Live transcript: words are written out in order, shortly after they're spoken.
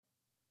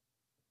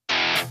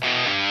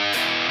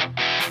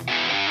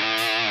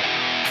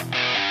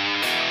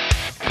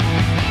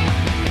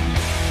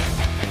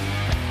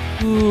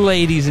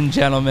Ladies and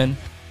gentlemen,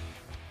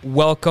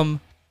 welcome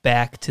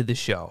back to the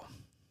show.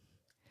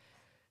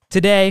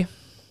 Today,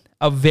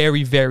 a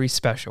very, very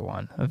special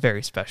one.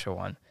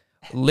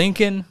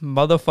 Lincoln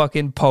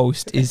motherfucking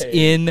Post is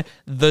in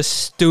the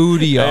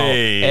studio.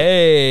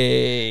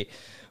 Hey.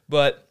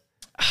 But,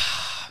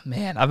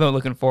 man, I've been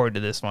looking forward to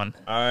this one.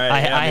 All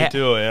right, me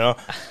too, you know.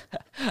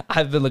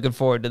 I've been looking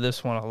forward to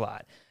this one a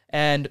lot.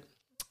 And,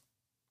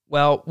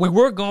 well, we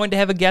were going to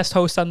have a guest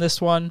host on this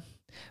one,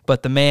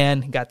 but the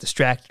man got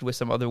distracted with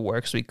some other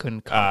work, so he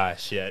couldn't come. Ah,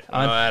 shit.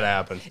 That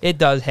happens. It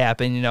does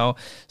happen, you know.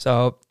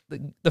 So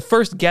the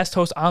first guest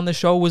host on the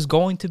show was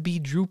going to be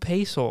Drew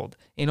Paysold.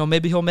 You know,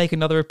 maybe he'll make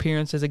another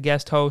appearance as a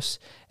guest host,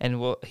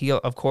 and he,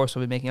 of course,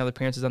 will be making other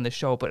appearances on the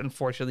show. But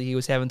unfortunately, he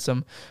was having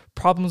some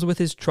problems with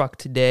his truck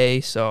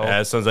today. So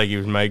yeah, it sounds like he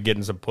might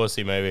getting some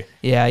pussy, maybe.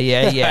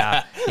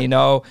 Yeah. You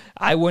know,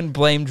 I wouldn't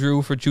blame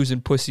Drew for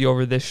choosing pussy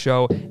over this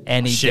show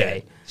any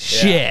day.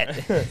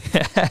 Shit.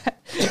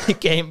 You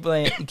can't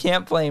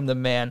blame the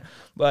man.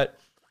 But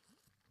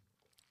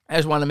I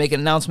just want to make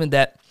an announcement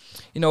that,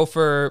 you know,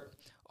 for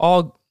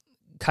all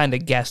kind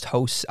of guest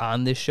hosts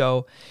on this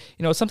show,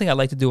 you know, it's something I'd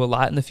like to do a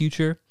lot in the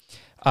future,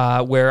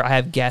 where I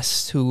have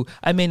guests who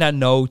I may not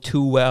know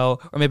too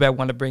well, or maybe I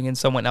want to bring in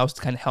someone else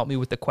to kind of help me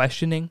with the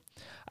questioning.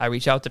 I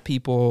reach out to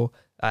people,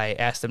 I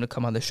ask them to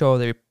come on the show,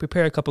 they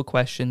prepare a couple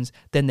questions,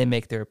 then they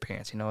make their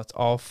appearance. You know, it's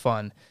all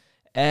fun.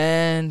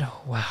 And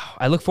wow,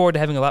 I look forward to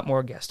having a lot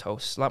more guest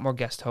hosts. But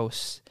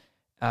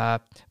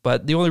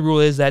the only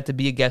rule is that to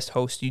be a guest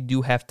host, you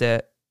do have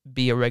to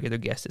be a regular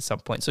guest at some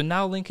point. So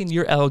now, Lincoln,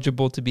 you're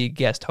eligible to be a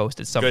guest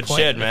host at some point. Good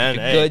shit, man.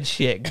 Good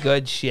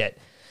shit.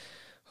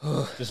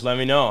 Just let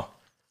me know.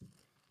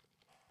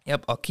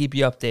 Yep, I'll keep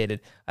you updated.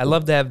 I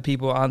love to have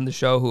people on the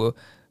show who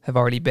have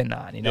already been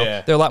on. You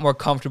know, They're a lot more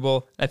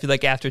comfortable. I feel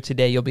like after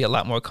today, you'll be a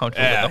lot more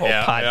comfortable with the whole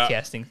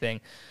podcasting thing.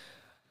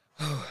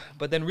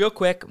 But then real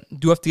quick,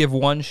 do have to give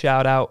one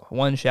shout out.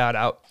 Shout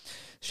out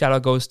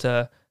goes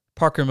to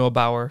Parker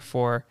Milbauer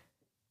for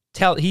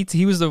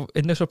he was the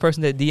initial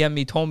person that DM'd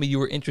me, told me you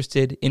were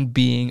interested in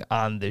being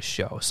on this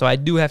show. So I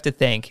do have to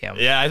thank him.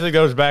 Yeah, I think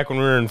that was back when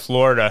we were in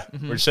Florida.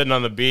 Mm-hmm. We were sitting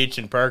on the beach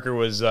and Parker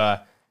was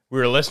we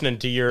were listening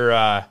to your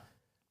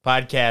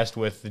podcast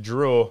with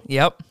Drew.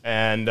 Yep.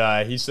 And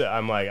he said,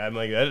 I'm like,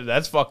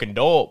 that's fucking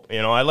dope.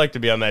 You know, I'd like to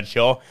be on that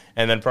show.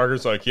 And then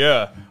Parker's like,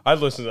 yeah, I'd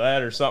listen to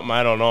that or something.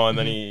 I don't know. And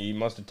then he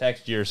must have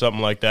texted you or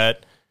something like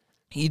that.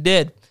 He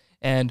did.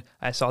 And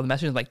I saw the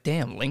message and like,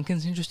 damn,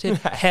 Lincoln's interested?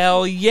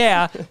 Hell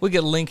yeah. We'll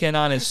get Lincoln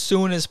on as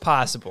soon as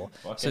possible.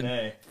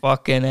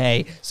 Fucking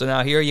A. So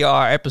now here you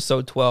are,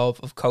 episode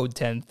 12 of Code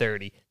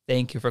 1030.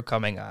 Thank you for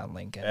coming on,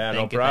 Lincoln. Yeah,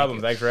 no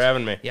problem. Thanks for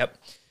having me. Yep.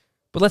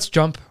 But let's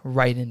jump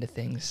right into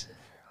things.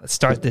 Let's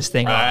start this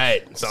thing off. All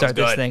right. Sounds good.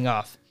 This thing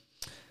off.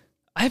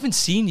 I haven't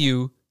seen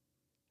you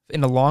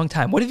in a long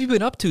time. What have you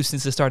been up to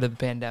since the start of the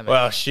pandemic?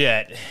 Well,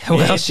 shit.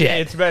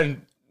 It's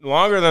been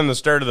longer than the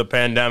start of the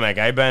pandemic.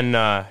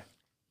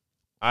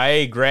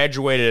 I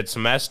graduated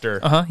semester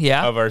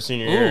of our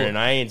senior year, and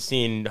I ain't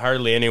seen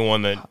hardly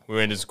anyone that we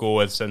went to school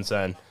with since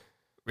then.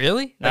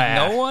 Really?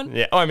 No one?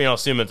 Yeah. Oh, I mean, I'll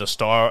see them at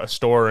the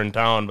store in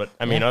town, but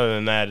I mean, other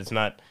than that, it's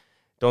not.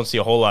 Don't see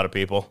a whole lot of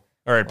people.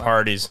 Or at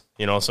parties,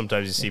 you know.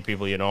 Sometimes you see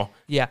people, you know.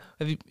 Yeah.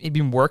 Have you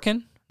been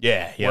working?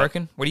 Yeah.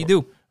 Working? What do you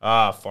do?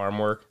 Farm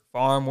work.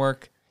 Farm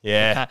work.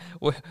 Yeah.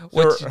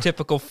 What's your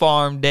typical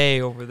farm day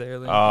over there?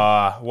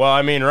 Well,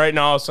 I mean, right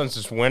now, since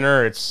it's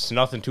winter, it's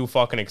nothing too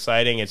fucking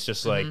exciting. It's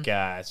just like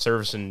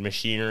servicing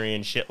machinery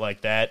and shit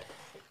like that.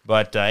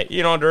 But,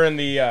 you know, during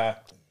the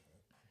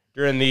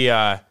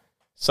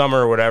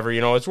summer or whatever,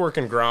 you know, it's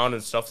working ground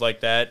and stuff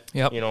like that.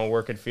 Yep. You know,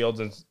 working fields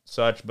and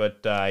such.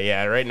 But,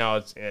 yeah, right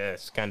now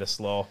it's kind of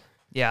slow.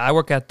 Yeah, I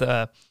work at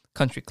the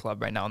country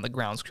club right now on the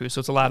grounds crew, so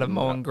it's a lot of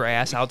mowing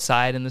grass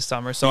outside in the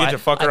summer. So you get to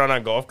fuck around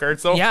on golf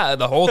carts, though? Yeah,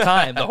 the whole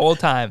time.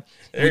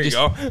 There you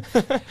go.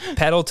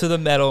 Pedal to the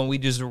metal, and we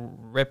just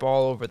rip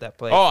all over that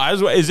place.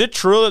 Oh, is it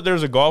true that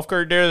there's a golf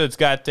cart there that's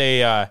got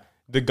the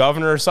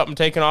governor or something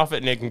taken off it,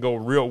 and it can go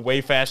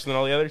way faster than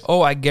all the others?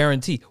 Oh, I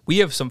guarantee. We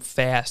have some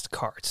fast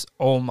carts.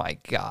 Oh, my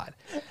God.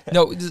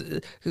 No,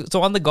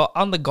 so on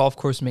the golf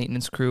course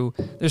maintenance crew,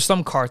 there's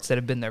some carts that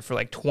have been there for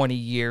like 20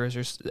 years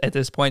or at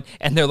this point,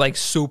 and they're like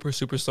super,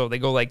 super slow. They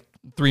go like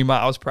 3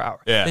 miles per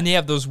hour. Yeah. Then you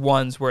have those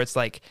ones where it's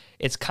like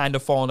it's kind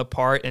of falling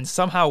apart, and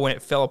somehow when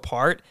it fell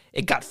apart,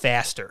 it got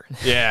faster.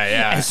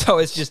 Yeah. And so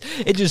it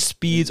just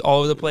speeds all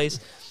over the place.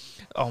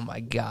 Oh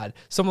my God.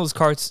 Some of those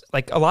carts,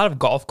 like a lot of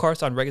golf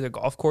carts on regular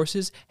golf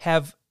courses,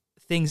 have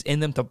things in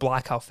them to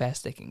block how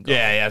fast they can go.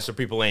 Yeah, so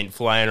people ain't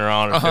flying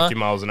around at 50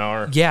 miles an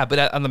hour. Yeah,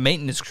 but on the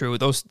maintenance crew,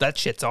 that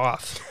shit's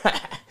off.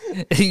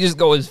 You just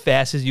go as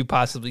fast as you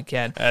possibly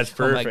can. That's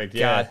perfect. Oh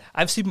my God.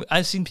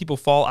 I've seen people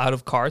fall out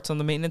of carts on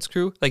the maintenance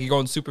crew. Like you're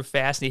going super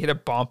fast and you hit a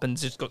bump and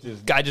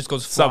guy just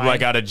goes flying. Something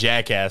like out of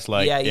Jackass.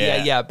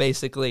 Yeah,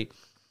 basically.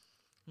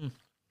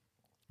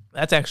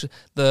 That's actually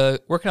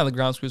working on the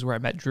grounds crews where I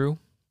met Drew.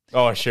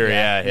 Oh, sure,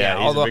 yeah. He's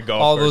a big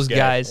golf all those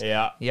guys.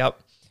 Yeah. Yep.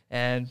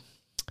 And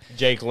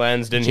Jake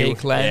Lenz, didn't he?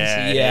 Jake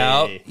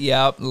Lenz,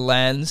 yep,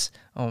 Lenz.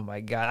 Oh my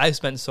God, I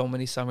spent so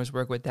many summers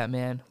working with that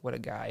man. What a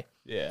guy.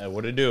 Yeah,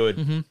 what a dude.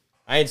 Mm-hmm.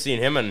 I ain't seen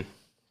him in.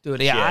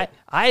 Dude, yeah,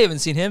 I haven't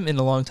seen him in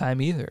a long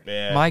time either.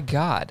 Yeah. My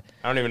God.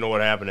 I don't even know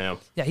what happened to him.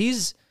 Yeah,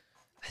 he's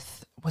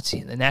what's he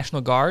in the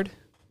National Guard?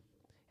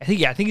 I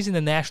think he's in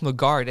the National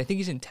Guard. I think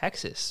he's in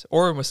Texas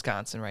or in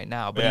Wisconsin right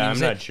now. But Yeah, I'm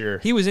not sure.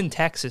 He was in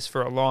Texas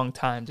for a long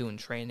time doing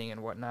training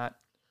and whatnot.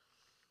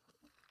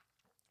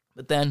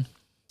 But then,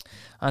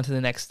 on to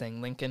the next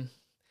thing, Lincoln.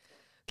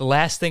 The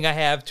last thing I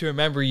have to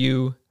remember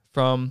you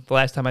from the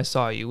last time I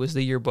saw you was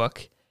the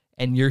yearbook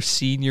and your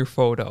senior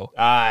photo.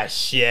 Ah,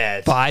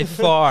 shit. By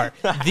far,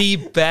 the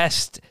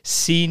best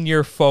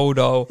senior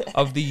photo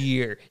of the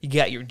year. You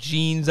got your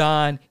jeans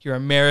on, your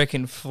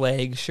American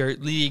flag shirt,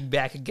 leaning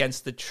back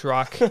against the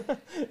truck.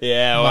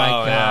 Yeah, My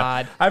wow,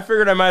 God. Yeah. I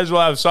figured I might as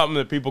well have something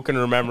that people can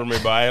remember me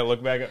by.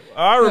 Look back.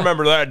 I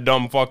remember that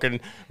dumb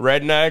fucking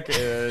redneck.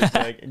 It's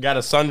like, got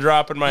a sun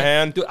drop in my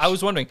hand. Dude, I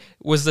was wondering,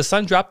 was the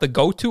sun drop the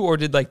go-to, or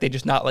did they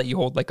just not let you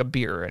hold like a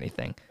beer or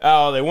anything?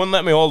 Oh, they wouldn't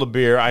let me hold a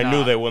beer. I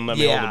knew they wouldn't let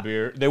me yeah. hold a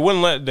beer. They wouldn't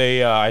let.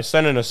 I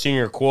sent in a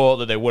senior quote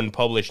that they wouldn't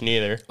publish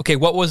neither. Okay,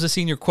 what was the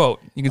senior quote?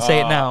 You can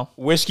say it now.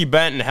 Whiskey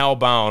bent and hell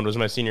bound was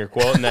my senior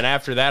quote, and then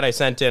after that, I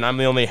sent in, "I'm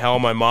the only hell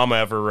my mama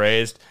ever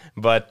raised."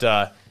 But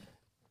they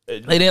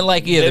didn't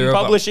like either. didn't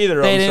publish either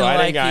of them, so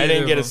I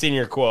didn't get a them.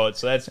 senior quote.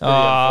 So that's pretty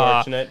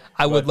unfortunate.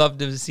 I would love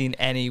to have seen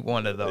any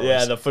one of those.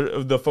 Yeah,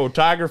 the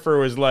photographer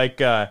was like,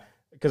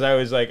 because I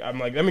was like, I'm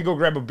like, let me go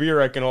grab a beer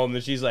I can hold, and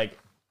then she's like,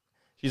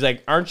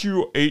 aren't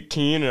you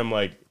 18? And I'm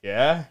like,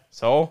 yeah.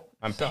 So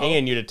I'm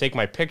paying you to take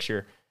my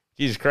picture.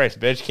 Jesus Christ,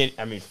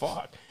 bitch!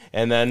 Fuck.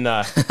 And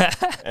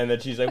then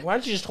she's like, why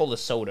don't you just hold a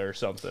soda or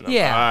something? I'm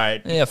Yeah. like, all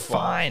right. Yeah,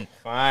 fine.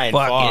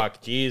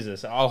 Fuck.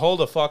 Jesus. I'll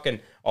hold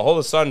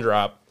a sun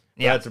drop.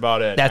 Yeah. That's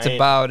about it. That's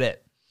about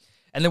it.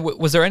 And then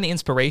was there any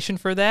inspiration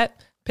for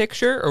that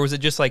picture, or was it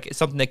just like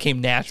something that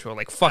came natural?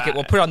 Like, fuck it,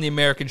 we'll put on the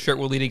American shirt,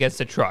 we'll lean against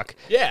the truck.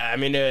 Yeah,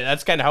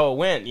 that's kind of how it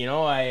went. You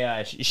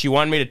know, she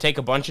wanted me to take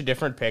a bunch of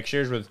different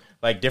pictures with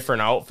like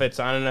different outfits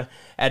on.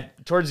 And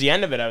towards the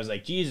end of it, I was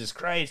like, Jesus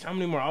Christ, how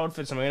many more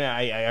outfits am I gonna?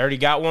 I already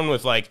got one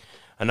with like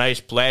a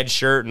nice plaid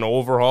shirt and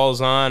overalls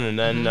on, and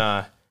then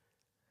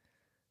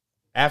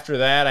after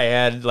that, I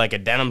had like a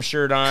denim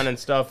shirt on and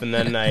stuff, and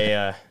then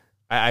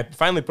I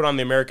finally put on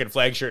the American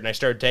flag shirt, and I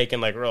started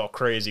taking like real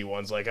crazy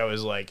ones. Like I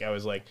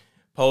was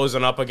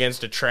posing up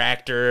against a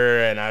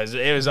tractor, and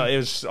it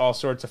was all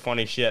sorts of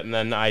funny shit. And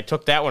then I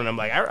took that one, and I'm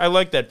like, I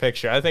like that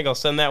picture. I think I'll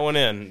send that one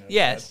in.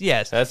 Yes.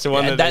 That's the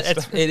one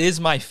it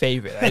is my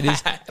favorite. It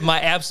is my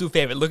absolute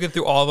favorite. Looking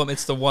through all of them,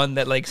 it's the one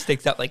that like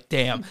sticks out. Like,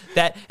 damn,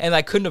 that. And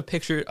I couldn't have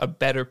pictured a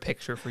better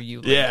picture for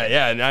you.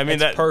 Yeah. And I mean,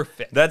 that's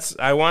perfect.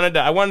 I wanted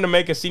to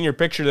make a senior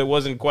picture that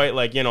wasn't quite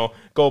like,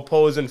 go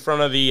pose in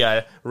front of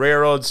the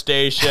railroad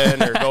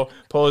station or go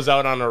pose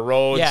out on a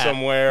road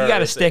somewhere. You got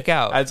to stick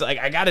out. It's like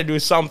I got to do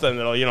something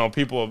that'll,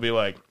 people will be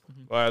like,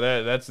 "Wow,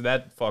 that's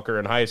that fucker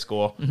in high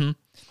school." Mm-hmm.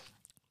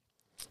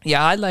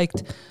 Yeah,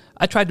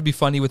 I tried to be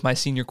funny with my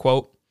senior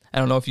quote. I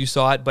don't know if you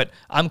saw it, but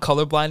I'm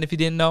colorblind. If you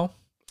didn't know,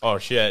 oh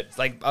shit, it's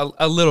like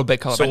a little bit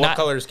colorblind. So what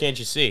colors can't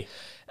you see?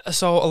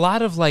 So a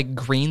lot of like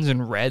greens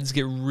and reds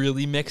get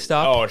really mixed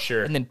up. Oh,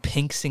 sure. And then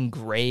pinks and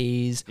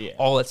grays,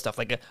 all that stuff.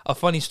 Like a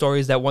funny story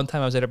is that one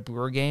time I was at a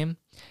Brewer game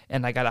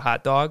and I got a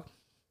hot dog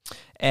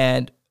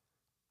and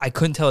I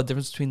couldn't tell the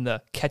difference between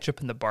the ketchup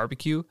and the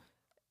barbecue.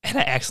 And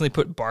I accidentally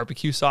put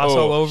barbecue sauce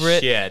all over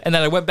it. And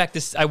then I went back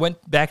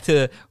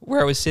to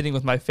where I was sitting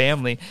with my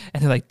family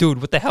and they're like, dude,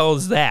 what the hell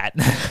is that?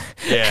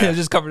 Yeah. And it was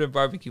just covered in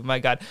barbecue. My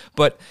God.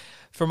 But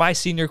for my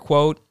senior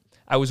quote,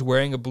 I was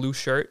wearing a blue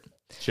shirt.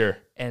 Sure.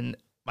 And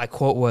my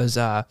quote was,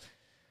 oh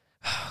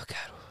God,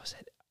 what was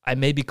it? I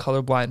may be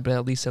colorblind, but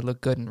at least I look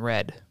good in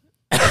red.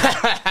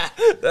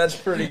 That's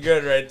pretty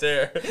good right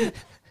there.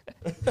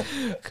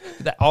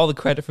 All the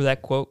credit for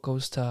that quote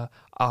goes to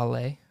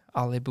Ale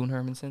Boone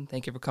Hermanson.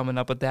 Thank you for coming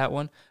up with that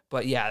one.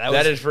 But yeah,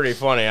 that is pretty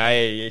funny.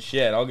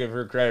 I'll give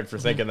her credit for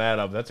thinking that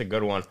up. That's a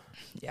good one.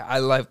 Yeah,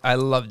 I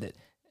loved it.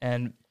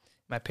 And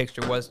my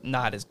picture was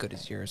not as good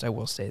as yours. I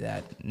will say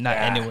that. Not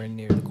anywhere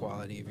near the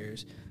quality of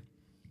yours.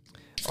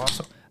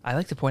 Also, I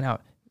like to point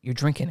out, you're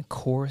drinking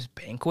Coors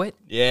Banquet?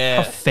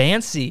 Yeah. How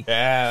fancy.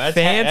 Yeah,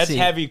 that's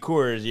heavy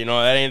Coors.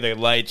 That ain't the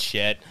light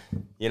shit.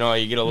 You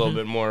get a little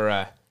bit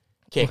more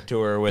kick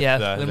to her with a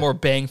little more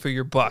bang for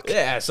your buck.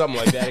 Yeah, something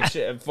like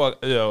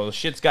that.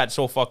 Shit's got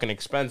so fucking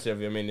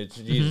expensive. I mean, it's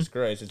Jesus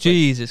Christ. It's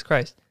Jesus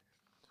Christ.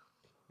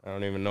 I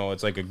don't even know.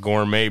 It's like a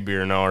gourmet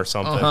beer now or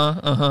something.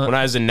 When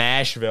I was in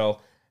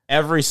Nashville,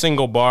 every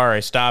single bar I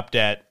stopped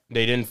at,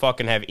 they didn't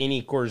fucking have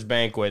any Coors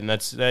Banquet, and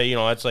that's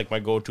like my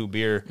go-to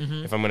beer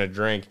if I'm gonna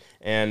drink.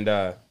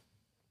 And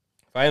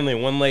finally,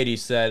 one lady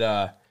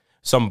said,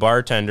 some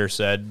bartender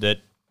said that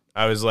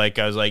I was like,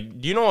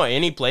 do you know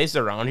any place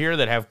around here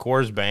that have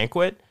Coors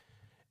Banquet?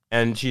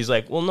 And she's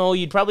like, well, no,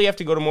 you'd probably have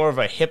to go to more of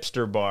a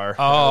hipster bar.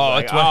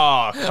 Oh,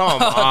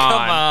 come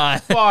on,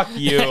 fuck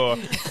you.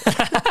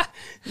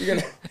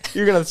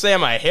 You're gonna say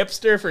I'm a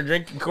hipster for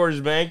drinking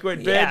Coors Banquet,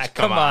 bitch? Yeah,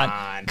 come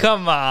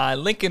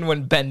on. Lincoln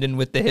went bending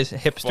with the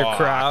hipster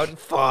crowd.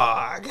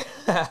 Fuck.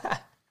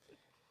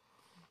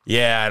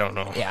 Yeah, I don't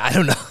know. Yeah, I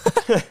don't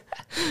know.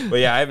 But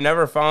yeah, I've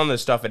never found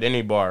this stuff at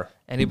any bar.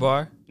 Any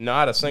bar?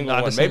 Not a single Not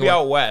a one. single Maybe one.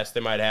 out west they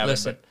might have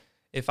Listen, it.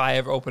 if I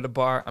ever open a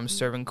bar, I'm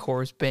serving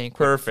Coors Banquet.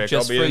 Perfect.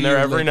 I'll be for in there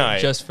you, every Lincoln.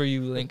 night. Just for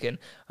you, Lincoln.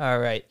 All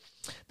right.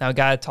 Now, I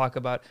got to talk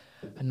about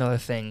another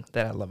thing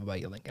that I love about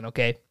you, Lincoln,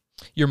 okay?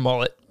 Your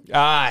mullet.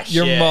 Ah,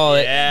 Your shit.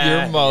 mullet.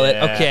 Yeah, Your mullet.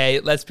 yeah. Okay,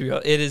 let's be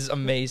real. It is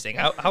amazing.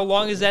 How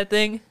long is that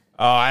thing?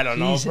 Oh, I don't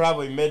Jesus. know.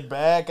 Probably mid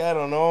back. I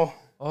don't know.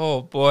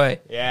 Oh, boy.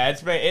 Yeah,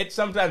 it's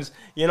sometimes,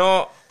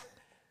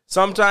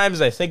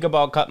 sometimes I think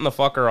about cutting the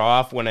fucker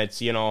off when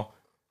it's,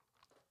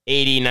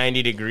 80,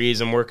 90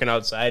 degrees. I'm working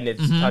outside and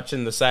it's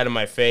touching the side of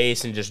my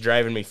face and just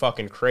driving me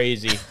fucking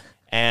crazy.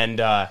 And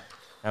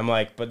I'm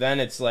like, but then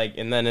it's like,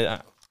 and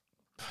then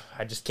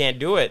I just can't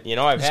do it.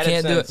 I've had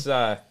it since,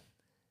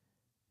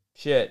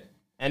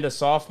 end of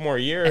sophomore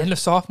year. End of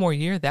sophomore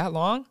year? That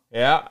long?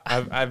 Yeah,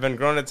 I've been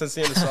growing it since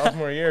the end of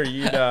sophomore year.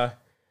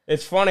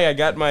 It's funny. I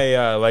got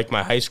my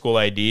my high school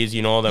IDs,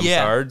 them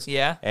cards.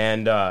 Yeah.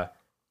 And I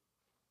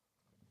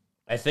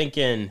think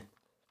in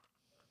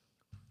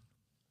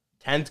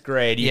 10th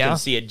grade, you can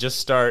see it just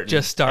start,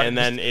 and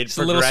then it Just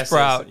a little progresses.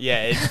 sprout.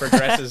 Yeah, it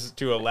progresses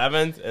to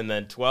 11th and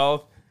then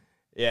 12th.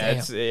 Yeah, Damn.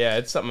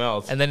 it's something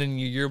else. And then in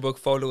your yearbook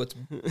photo, it's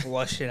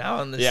blushing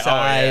out on the Yeah,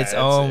 sides. it's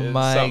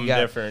My something God.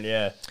 different.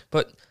 Yeah.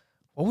 But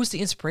what was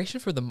the inspiration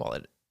for the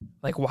mullet?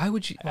 Like,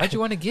 why'd you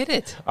want to get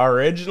it?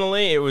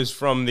 Originally, it was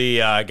from the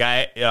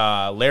guy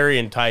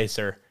Larry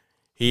Enticer.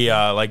 He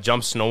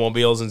jumped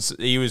snowmobiles and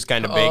he was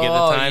kind of big at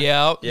the time.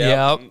 Yep.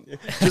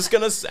 Just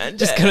gonna send it.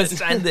 Just gonna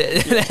send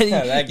it. And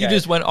then that you guy.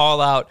 just went all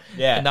out.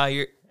 Yeah. And now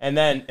you're. And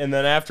then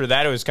after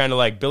that, it was kind of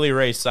like Billy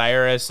Ray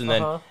Cyrus, and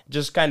then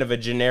just kind of a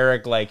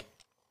generic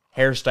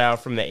hairstyle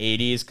from the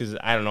 80s, because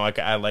I don't know,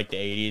 I like the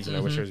 80s, and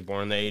I wish I was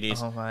born in the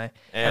 80s. Oh my!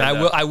 And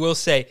I will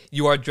say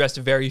you are dressed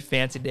very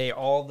fancy today.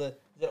 All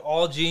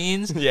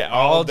jeans. Yeah,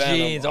 all denim,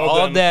 jeans. all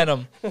All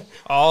denim.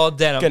 All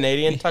denim.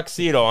 Canadian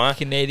tuxedo, huh?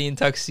 Canadian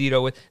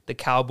tuxedo with the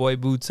cowboy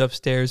boots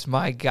upstairs.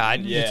 My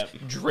God, Yeah.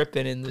 just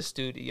dripping in the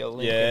studio.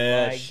 Lincoln.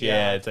 Yeah, My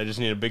shit. God. I just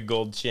need a big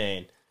gold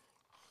chain.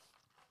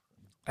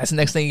 That's the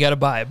next thing you got to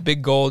buy, a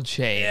big gold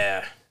chain.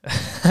 Yeah.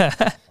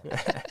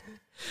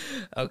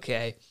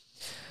 Okay.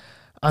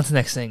 On to the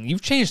next thing.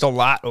 You've changed a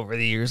lot over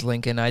the years,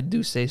 Lincoln. I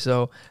do say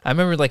so. I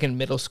remember in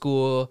middle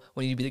school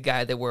when you'd be the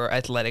guy that wore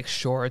athletic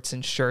shorts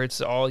and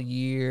shirts all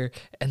year,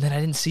 and then I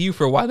didn't see you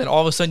for a while. Then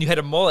all of a sudden you had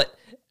a mullet,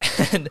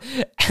 and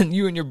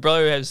you and your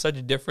brother have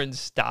such different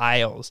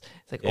styles.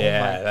 It's like, oh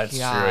my that's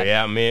God. true.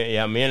 Yeah, me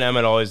and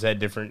Emmett always had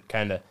different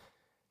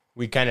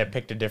we kind of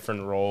picked a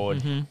different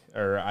road,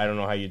 or I don't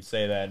know how you'd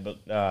say that,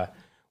 but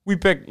we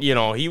picked,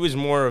 he was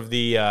more of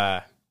the,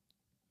 I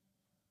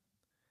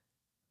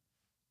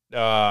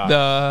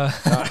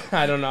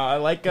don't know, I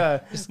like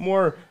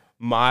more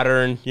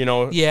modern,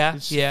 Yeah,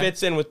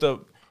 fits in with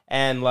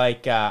and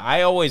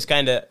I always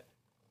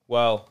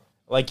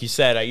like you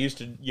said, I used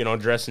to,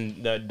 dress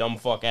in the dumb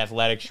fuck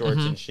athletic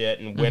shorts and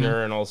shit in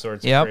winter and all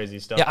sorts of crazy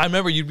stuff. Yeah, I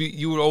remember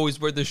you would always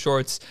wear the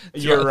shorts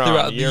Year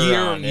round.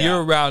 year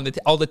round.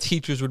 All the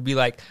teachers would be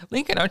like,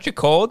 "Lincoln, aren't you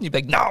cold?" And you'd be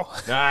like, "No."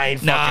 Nah, I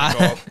ain't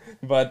fucking cold.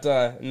 But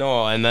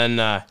no, and then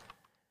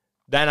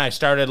I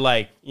started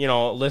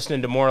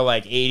listening to more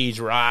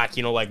 80s rock,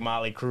 like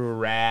Motley Crue,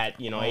 Rat,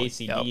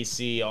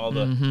 AC/DC, all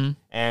the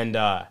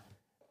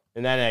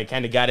and then I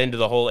kind of got into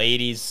the whole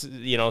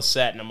 80s,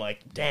 set, and I'm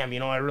like, damn,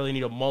 I really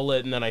need a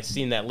mullet. And then I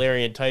seen that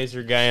Larry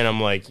Enticer guy, and I'm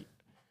like,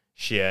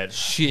 shit.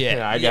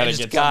 Yeah, I gotta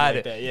get something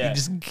like that. Yeah. You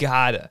just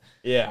gotta.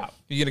 Yeah.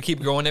 You gonna keep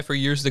growing it for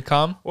years to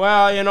come?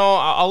 Well,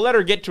 I'll let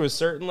her get to a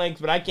certain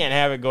length, but I can't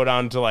have it go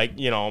down to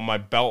my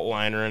belt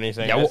line or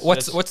anything. Yeah.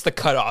 What's the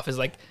cutoff? Is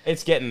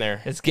it's getting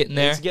there. It's getting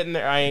there. It's getting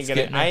there. I ain't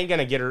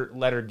gonna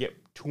let her get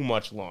too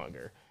much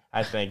longer.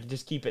 I think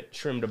just keep it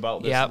trimmed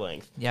about this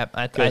length. Yep.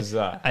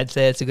 I'd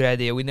say it's a good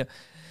idea. We know.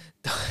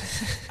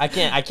 I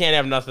can't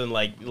have nothing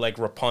like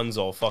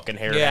Rapunzel fucking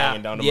hair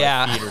hanging down to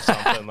my feet or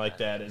something like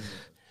that. It's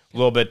a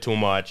little bit too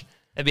much.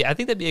 I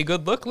think that'd be a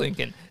good look,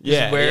 Lincoln.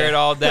 Just wear it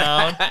all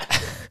down.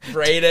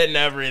 Braid it and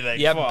everything.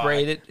 Yep,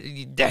 braid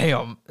it.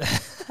 Damn.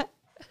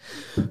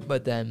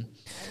 But then,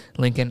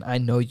 Lincoln, I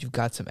know you've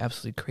got some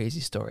absolutely crazy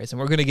stories, and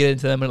we're going to get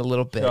into them in a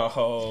little bit.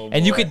 Oh,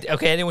 and boy.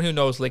 Anyone who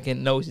knows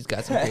Lincoln knows he's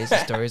got some crazy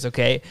stories,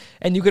 okay?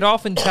 And you can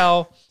often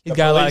tell he's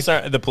got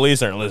the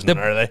police aren't listening,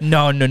 are they?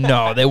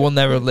 No. They will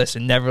never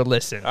listen. Never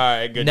listen. All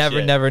right, good Never,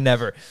 shit.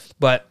 never.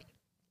 But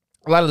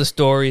a lot of the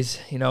stories,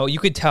 you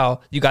could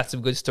tell you got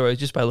some good stories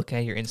just by looking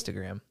at your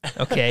Instagram,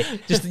 okay?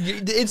 Just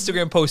the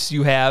Instagram posts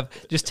you have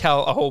just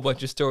tell a whole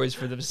bunch of stories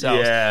for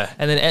themselves. Yeah.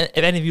 And then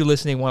if any of you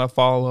listening want to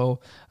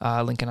follow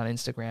Lincoln on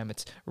Instagram,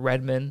 it's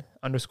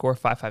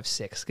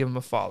Redman_556. Give him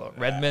a follow.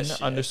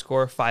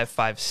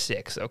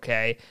 Redman_556,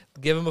 okay?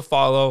 Give him a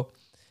follow,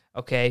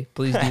 okay?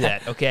 Please do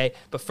that, okay?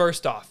 But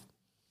first off,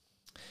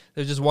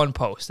 there's just one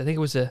post. I think it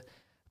was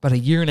about a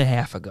year and a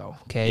half ago,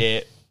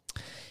 okay?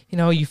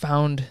 Yeah. You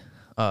found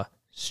a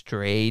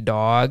Stray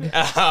dog.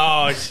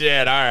 Oh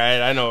shit! All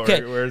right, I know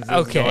where's this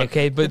going.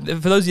 Okay. But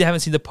for those of you who haven't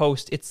seen the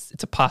post, it's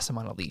a possum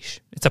on a leash.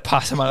 It's a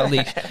possum on a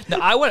leash.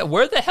 Now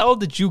where the hell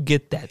did you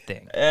get that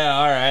thing? Yeah.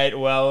 All right.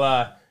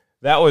 Well,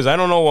 that was, I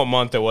don't know what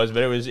month it was,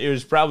 but it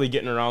was probably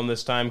getting around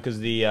this time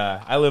because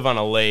I live on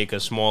a lake,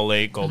 a small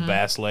lake called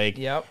Bass Lake.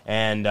 Yep.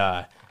 And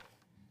me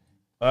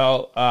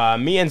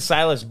and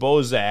Silas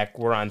Bozak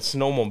were on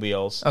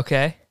snowmobiles.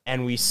 Okay.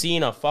 And we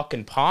seen a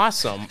fucking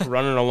possum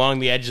running along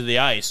the edge of the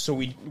ice. So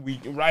we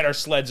ride our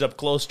sleds up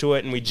close to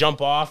it and we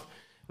jump off.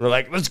 We're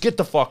like, let's get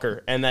the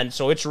fucker. And then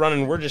so it's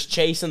running. We're just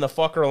chasing the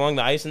fucker along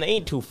the ice, and they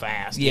ain't too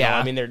fast. You know?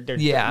 I mean,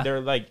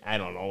 they're like, I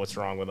don't know what's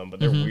wrong with them,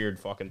 but they're weird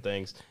fucking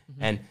things.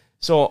 And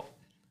so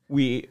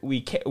we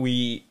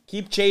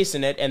keep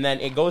chasing it, and then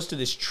it goes to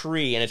this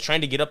tree, and it's trying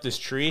to get up this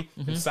tree.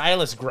 And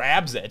Silas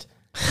grabs it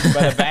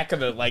by the back of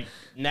the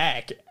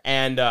neck,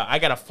 and I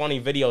got a funny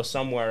video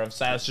somewhere of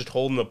Silas just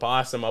holding the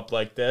possum up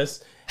like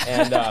this,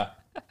 and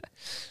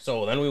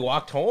so then we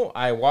walked home.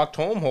 I walked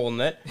home holding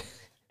it,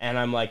 and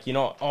I'm like,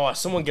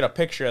 someone get a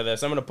picture of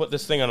this. I'm gonna put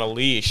this thing on a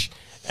leash,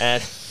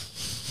 and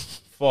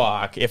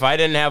fuck, if I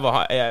didn't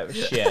have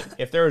shit,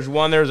 if there was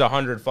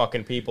 100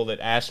 fucking people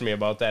that asked me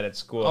about that at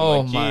school.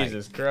 I'm like,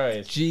 Jesus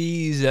Christ.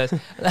 Jesus.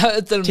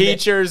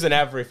 Teachers and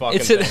every fucking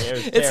thing.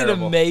 It's an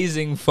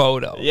amazing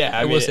photo. Yeah,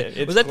 I mean,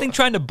 was that thing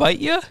trying to bite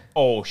you?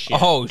 Oh, shit.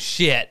 Oh,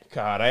 shit.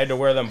 God, I had to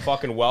wear them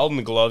fucking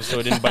welding gloves so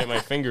it didn't bite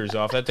my fingers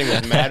off. That thing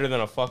was madder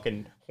than a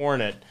fucking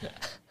hornet.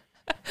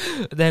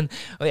 Then,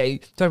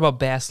 talk about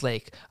Bass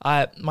Lake.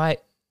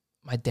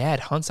 My dad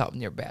hunts out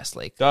near Bass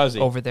Lake. Does he?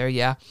 Over there,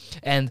 yeah.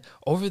 And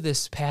over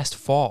this past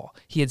fall,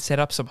 he had set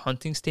up some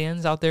hunting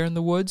stands out there in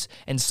the woods,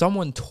 and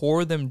someone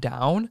tore them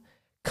down,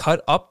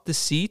 cut up the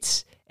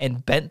seats,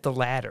 and bent the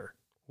ladder.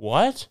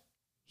 What?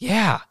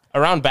 Yeah.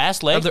 Around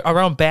Bass Lake?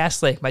 Around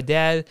Bass Lake. My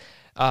dad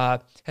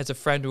has a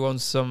friend who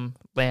owns some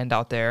land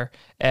out there,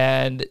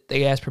 and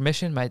they asked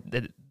permission.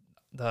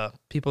 The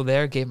people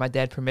there gave my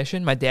dad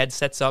permission. My dad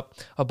sets up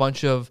a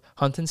bunch of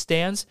hunting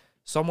stands.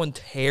 Someone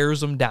tears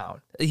them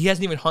down. He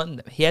hasn't even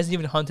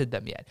hunted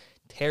them yet.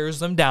 Tears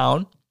them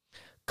down,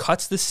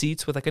 cuts the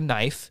seats with a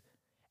knife,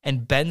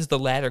 and bends the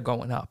ladder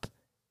going up.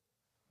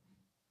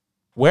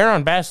 Where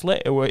on Bass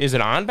Lake? Is it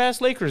on Bass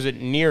Lake or is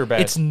it near Bass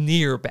Lake? It's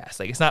near Bass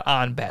Lake. It's not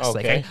on Bass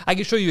Lake. I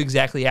can show you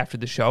exactly after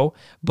the show,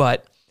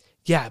 but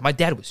yeah, my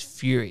dad was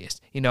furious.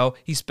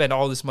 He spent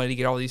all this money to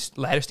get all these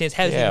ladder stands.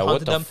 Hasn't even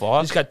hunted them.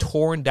 Fuck? They just got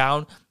torn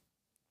down.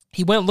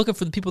 He went looking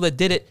for the people that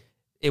did it.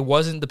 It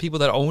wasn't the people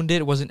that owned it.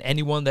 It wasn't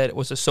anyone that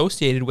was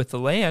associated with the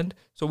land.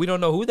 So we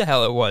don't know who the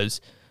hell it was.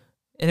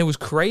 And it was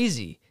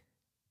crazy.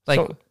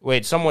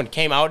 Someone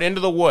came out into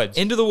the woods.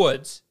 Into the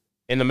woods.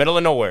 In the middle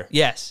of nowhere.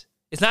 Yes.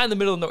 It's not in the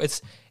middle of nowhere.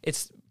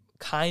 It's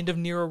kind of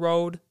near a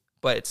road,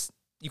 but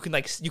you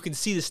can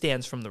see the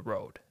stands from the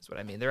road. That's what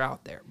I mean. They're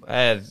out there.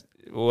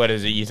 What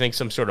is it? You think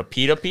some sort of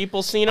PETA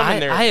people seen them?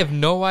 I have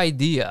no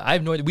idea.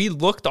 We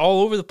looked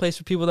all over the place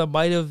for people that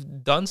might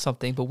have done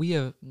something, but we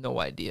have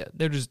no idea.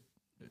 They're just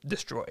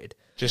destroyed,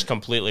 just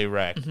completely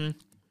wrecked.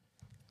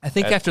 I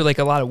think after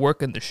a lot of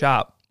work in the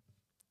shop,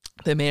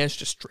 they managed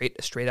to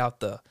straight out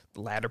the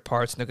ladder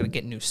parts, and they're gonna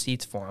get new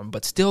seats for them.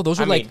 But still, those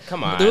are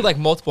come on, they're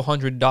multiple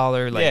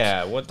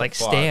 $100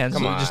 stands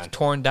come on. Just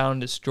torn down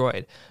and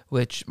destroyed.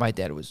 Which my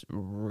dad was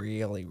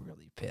really,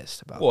 really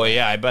pissed about. Well,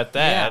 yeah, I bet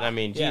that. Yeah. I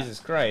mean, Jesus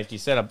Christ,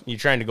 you're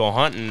trying to go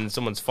hunting, and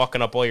someone's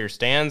fucking up all your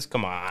stands.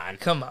 Come on.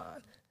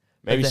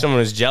 Maybe someone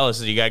was jealous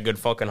that you got good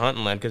fucking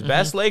hunting land because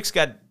Bass Lake's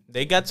got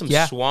some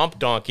swamp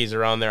donkeys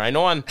around there. I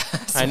know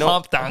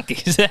swamp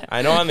donkeys.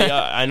 I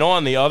know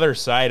on the other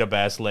side of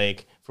Bass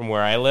Lake from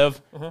where I live.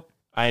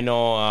 I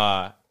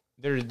know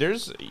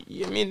there's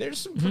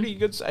some pretty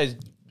good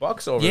sized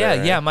bucks over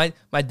there. Yeah.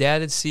 My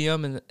dad would see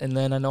them, and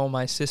then I know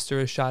my sister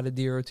has shot a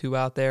deer or two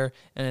out there,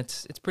 and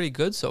it's pretty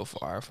good so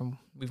far.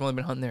 We've only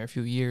been hunting there a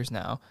few years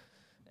now,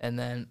 and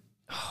then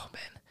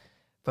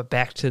but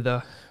back to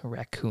the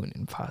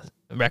raccoon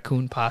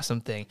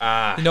possum thing.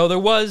 There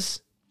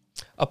was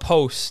a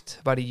post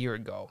about a year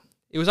ago.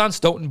 It was on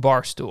Stoughton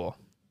Barstool.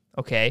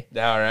 Okay.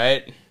 All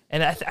right.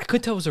 And I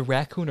could tell it was a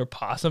raccoon or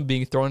possum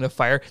being thrown in a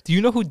fire. Do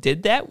you know who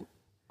did that?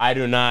 I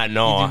do not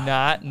know. You do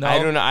not know? I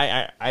don't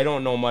know. I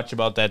don't know much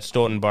about that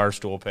Stoughton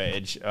Barstool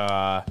page.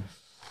 I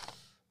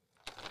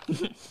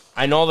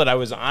know that I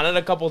was on it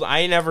a couple.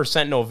 I never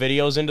sent no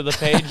videos into the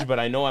page, but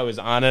I know I was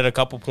on it a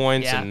couple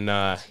points. Yeah. And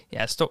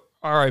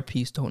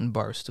R.I.P. Stoughton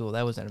Barstool.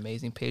 That was an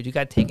amazing page. It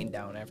got taken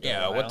down after a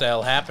while. What the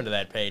hell happened to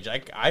that page?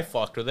 I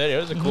fucked with it. It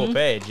was a cool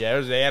page. Yeah,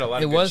 they had a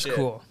lot of good shit. It was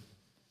cool.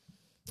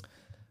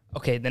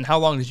 Okay, then how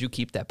long did you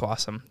keep that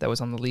possum that was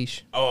on the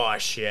leash? Oh,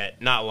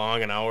 shit. Not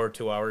long, an hour,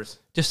 2 hours.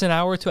 Just an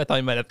hour or two? I thought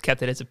you might have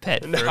kept it as a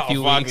pet for a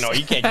few weeks. No,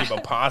 you can't keep a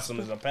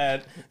possum as a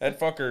pet. That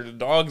fucker, the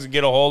dogs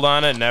get a hold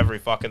on it and every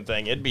fucking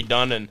thing. It'd be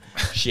done in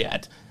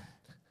shit.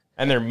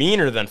 And they're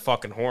meaner than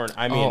fucking horn.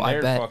 I mean,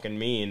 they're fucking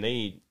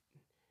mean.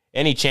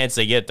 Any chance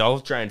they get, they'll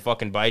try and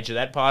fucking bite you.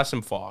 That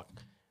possum, fuck.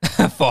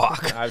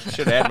 Fuck. I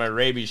should have had my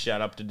rabies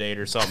shot up to date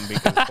or something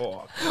because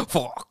fuck.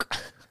 Fuck.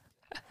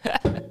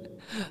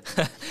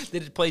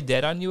 Did it play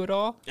dead on you at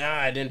all? Nah,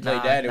 I didn't play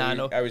dead.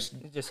 No. I was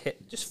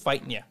just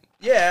fighting you.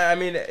 Yeah, I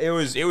mean, it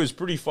was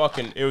pretty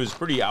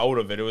pretty out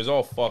of it. It was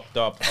all fucked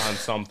up on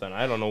something.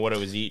 I don't know what it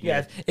was eating.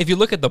 Yeah, if you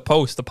look at the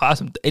post, the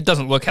possum, it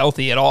doesn't look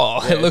healthy at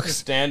all. Yeah, it looks just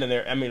standing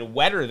there. I mean,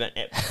 wetter than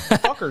it.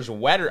 Fucker's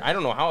wetter. I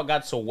don't know how it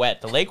got so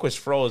wet. The lake was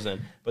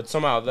frozen, but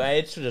somehow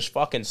it's just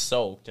fucking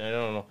soaked. I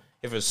don't know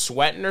if it was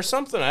sweating or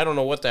something. I don't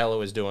know what the hell it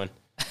was doing.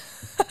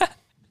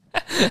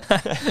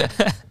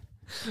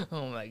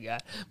 Oh my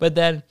God. But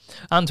then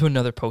on to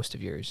another post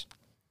of yours.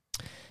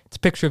 It's a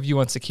picture of you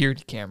on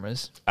security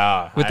cameras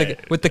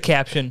with the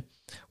caption,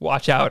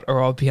 "Watch out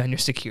or I'll be on your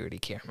security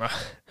camera."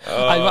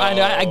 Oh,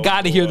 I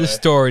got to hear the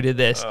story to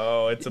this.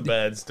 Oh, it's a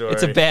bad story.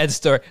 It's a bad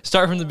story.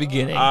 Start from the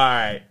beginning.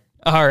 All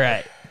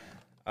right.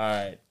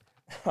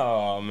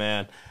 Oh,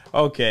 man.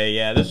 Okay,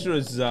 yeah, this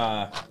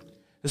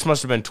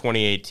must have been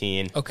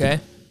 2018. Okay.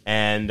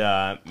 And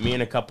me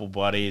and a couple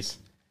buddies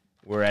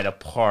were at a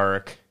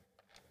park,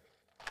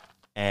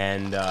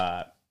 and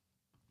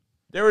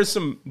there was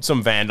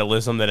some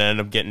vandalism that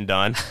ended up getting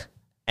done,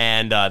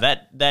 and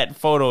that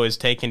photo is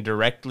taken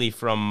directly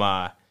from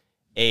a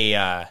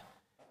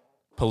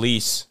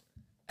police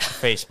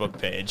Facebook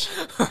page.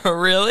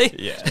 Really?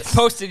 Yes. They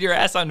posted your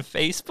ass on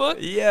Facebook?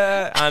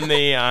 Yeah, on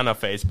a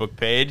Facebook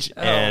page,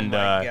 and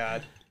my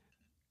God.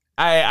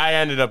 I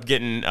ended up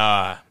getting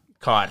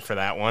caught for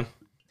that one.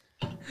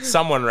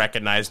 Someone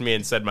recognized me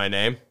and said my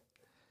name.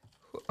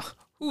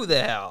 Who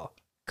the hell?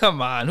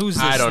 Come on, who's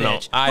the I don't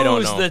snitch? know. I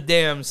don't know. Who's the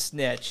damn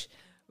snitch?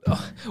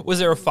 Was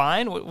there a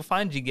fine? What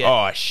fine did you get?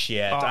 Oh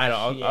shit! I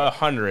don't.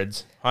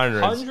 Hundreds.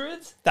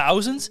 Hundreds?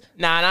 Thousands?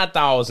 Nah, not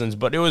thousands,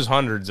 but it was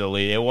hundreds.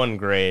 Elite. It wasn't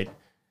great.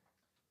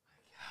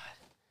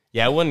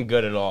 Yeah, it wasn't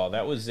good at all.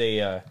 That was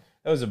a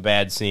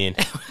bad scene.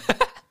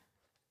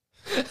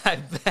 I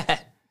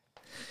bet.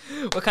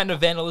 What kind of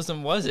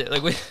vandalism was it?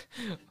 Like, it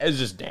was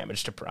just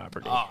damage to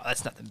property. Oh,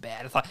 that's nothing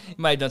bad. I thought you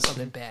might have done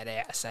something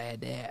badass. I had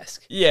to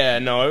ask. Yeah,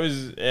 no, it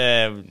was.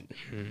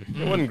 It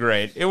wasn't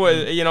great. It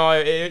was,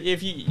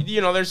 if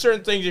you, there's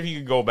certain things if you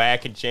could go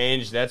back and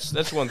change.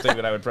 That's one thing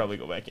that I would probably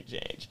go back and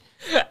change.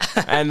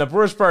 And the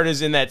worst part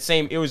is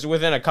it was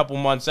within a couple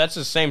months. That's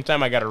the same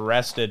time I got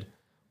arrested.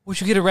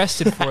 What'd you get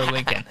arrested for,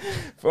 Lincoln?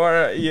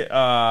 For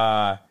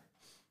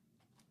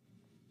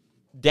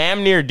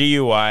damn near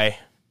DUI.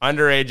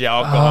 Underage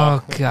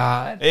alcohol. Oh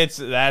God,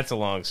 that's a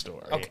long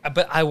story. Okay,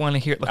 but I want to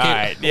hear. Okay, all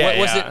right,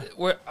 yeah,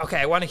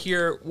 I want to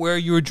hear where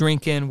you were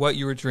drinking, what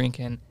you were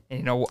drinking,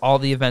 and all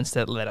the events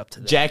that led up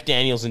to that. Jack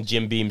Daniels and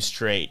Jim Beam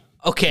straight.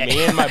 Okay,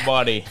 me and my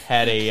buddy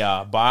had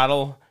a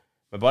bottle.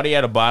 My buddy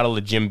had a bottle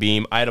of Jim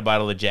Beam. I had a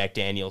bottle of Jack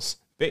Daniels.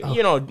 But,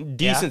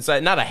 decent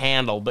size, not a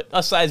handle, but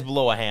a size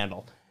below a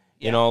handle.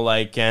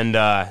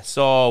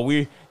 So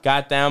we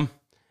got them,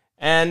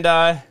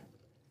 and.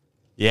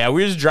 Yeah,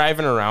 we were just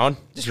driving around,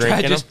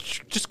 drinking,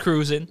 just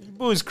cruising.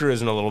 Booze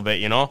cruising a little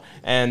bit,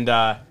 And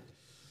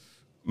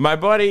my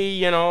buddy,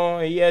 he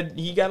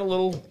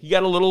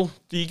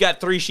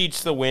got 3 sheets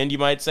to the wind, you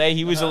might say.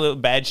 He was a little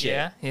bad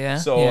shit. Yeah.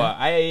 So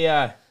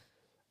I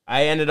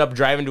ended up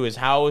driving to his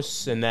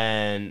house, and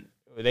then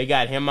they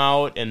got him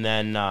out, and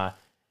then I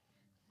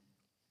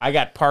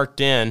got parked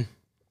in,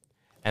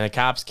 and the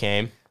cops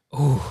came.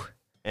 Ooh.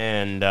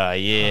 And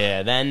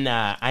then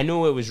I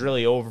knew it was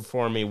really over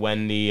for me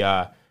when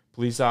the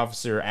police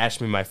officer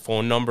asked me my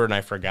phone number and I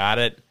forgot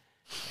it,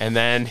 and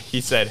then he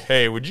said,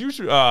 "Hey, would you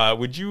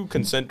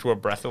consent to a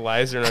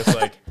breathalyzer?" And I was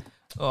like,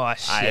 "Oh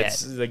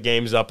shit, the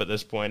game's up at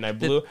this point."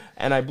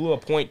 And I blew a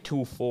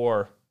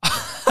 .24.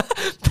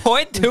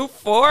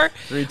 0.24?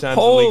 3 times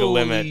the legal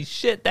limit. Holy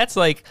shit, that's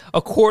like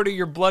a quarter of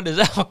your blood is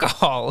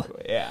alcohol.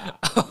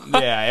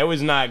 Yeah, it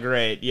was not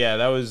great. Yeah,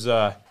 that was.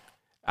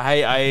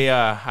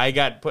 I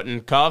got put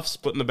in cuffs,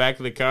 put in the back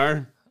of the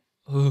car.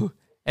 Ooh,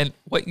 and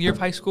what year of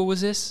high school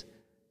was this?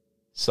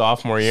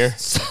 Sophomore year.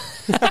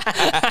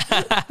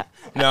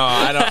 No,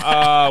 I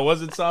don't.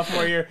 Was it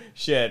sophomore year?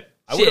 Shit.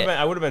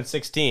 I would have been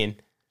 16.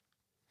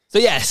 So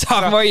yeah,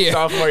 sophomore year.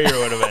 Sophomore year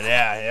would have been.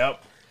 Yeah,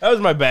 yep. That was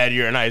my bad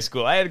year in high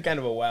school. I had kind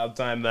of a wild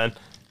time then.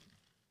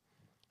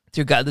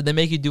 Dear God, did they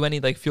make you do any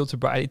field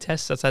sobriety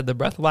tests outside the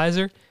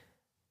breathalyzer?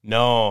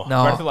 No.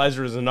 Breathalyzer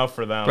was enough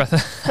for them.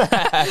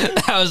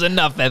 That was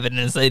enough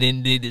evidence they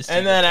didn't need to see.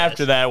 And then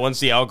after that, once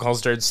the alcohol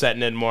started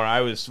setting in more, I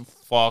was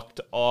fucked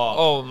up.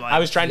 Oh my! I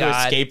was trying to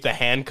escape the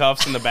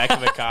handcuffs in the back of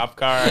the cop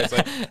car.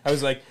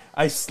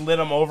 I slid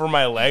them over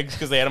my legs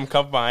because they had them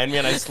cuffed behind me,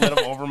 and I slid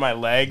them over my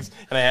legs,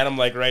 and I had them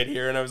right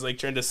here, and I was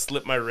trying to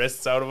slip my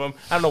wrists out of them.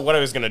 I don't know what I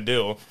was gonna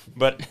do,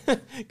 but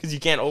because you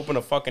can't open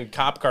a fucking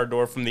cop car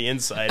door from the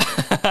inside,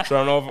 so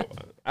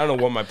I don't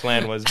know what my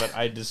plan was, but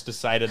I just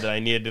decided that I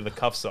needed to get the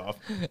cuffs off.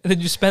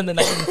 Did you spend the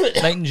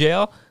night in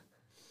jail?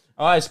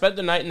 Oh, I spent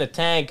the night in the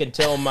tank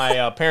until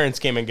my parents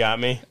came and got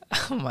me.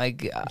 Oh my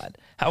God!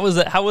 How was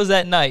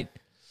that night?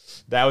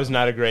 That was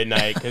not a great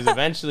night because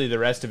eventually the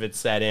rest of it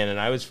set in, and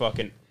I was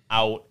fucking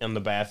out on the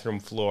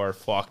bathroom floor,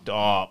 fucked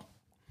up.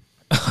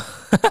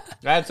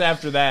 That's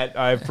after that.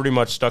 I pretty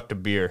much stuck to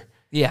beer.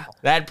 Yeah.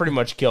 That pretty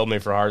much killed me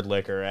for hard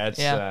liquor. That's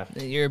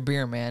you're a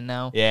beer man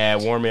now. Yeah,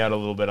 it wore me out a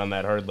little bit on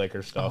that hard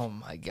liquor stuff. Oh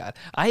my god,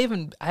 I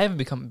haven't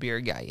become a beer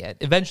guy yet.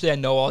 Eventually, I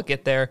know I'll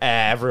get there.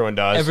 Everyone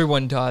does.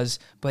 Everyone does,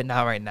 but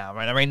not right now.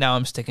 Right now,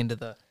 I'm sticking to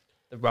the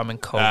rum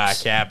and Coke.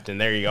 Captain.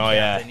 There you go.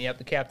 Captain, yep,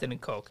 the Captain and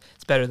Coke.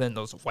 It's better than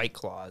those White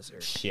Claws or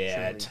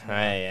shit.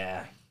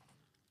 Yeah.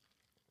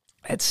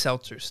 That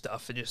seltzer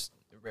stuff, it just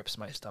rips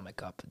my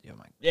stomach up.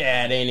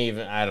 Yeah, it ain't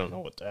even. I don't know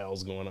what the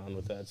hell's going on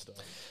with that stuff.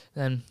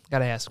 Then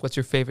gotta ask, what's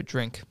your favorite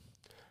drink?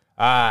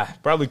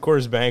 Probably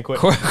Coors Banquet.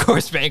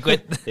 Coors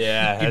Banquet.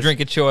 Yeah, your drink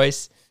of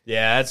choice.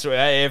 Yeah, that's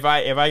if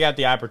I got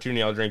the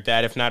opportunity, I'll drink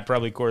that. If not,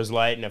 probably Coors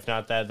Light, and if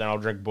not that, then I'll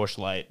drink Busch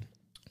Light.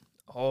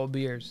 All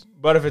beers.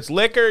 But if it's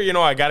liquor,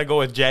 I got to go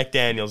with Jack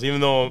Daniels.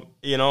 Even though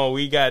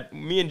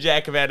me and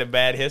Jack have had a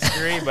bad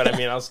history, but I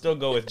mean, I'll still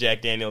go with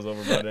Jack Daniels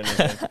over about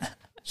anything.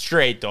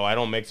 Straight though, I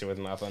don't mix it with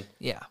nothing.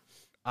 Yeah,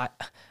 I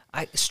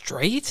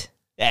straight.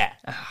 Yeah,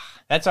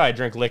 that's how I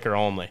drink liquor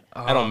only.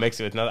 I don't mix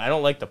it with nothing. I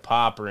don't like the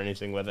pop or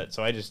anything with it,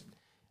 so I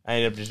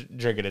end up just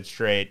drinking it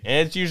straight,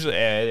 and it's usually it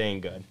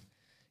ain't good.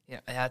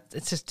 Yeah,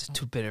 it's just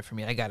too bitter for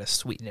me. I gotta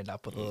sweeten it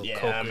up with a little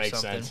Coke that or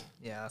makes something. sense.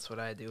 Yeah, that's what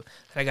I do.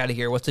 I gotta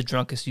hear, what's the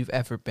drunkest you've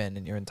ever been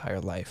in your entire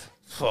life?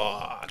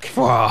 Fuck.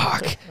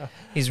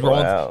 He's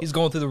rolling. Wow. He's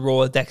going through the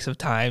Rolodex of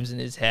times in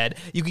his head.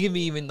 You can give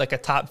me even like a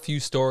top few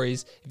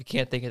stories if you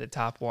can't think of the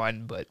top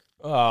one. But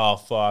oh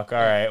fuck! All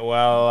right.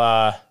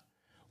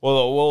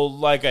 Well,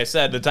 like I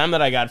said, the time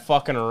that I got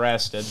fucking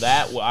arrested,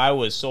 that I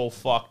was so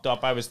fucked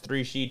up. I was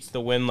 3 sheets to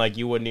win, like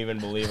you wouldn't even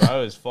believe. I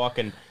was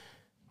fucking.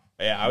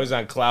 Yeah, I was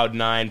on cloud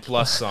 9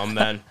 plus some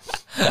then.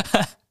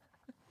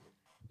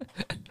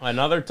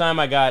 Another time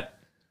I got,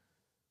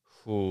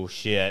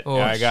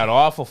 I got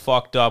awful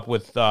fucked up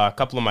with a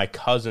couple of my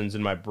cousins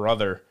and my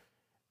brother,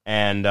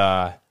 and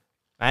I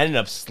ended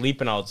up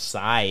sleeping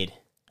outside.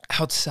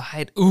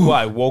 Outside? Ooh. Well,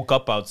 I woke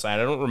up outside.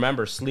 I don't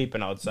remember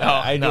sleeping outside.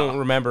 I don't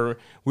remember.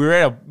 We were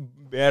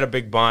at a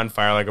big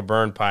bonfire, like a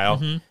burn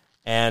pile,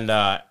 and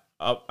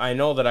I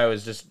know that I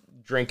was just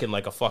drinking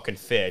like a fucking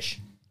fish.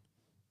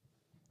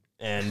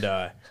 And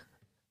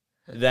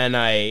then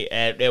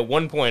at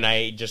one point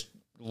I just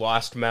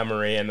lost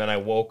memory, and then I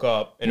woke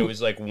up, and it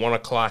was like 1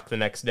 o'clock the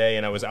next day,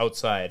 and I was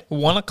outside.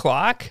 1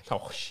 o'clock?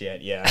 Oh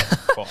shit! Yeah.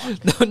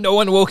 No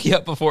one woke you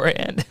up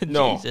beforehand.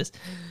 No. Jesus.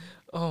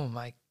 Oh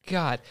my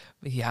god.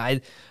 Yeah, I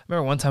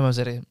remember one time I was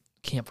at a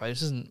campfire.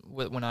 This isn't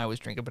when I was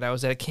drinking, but I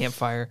was at a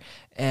campfire,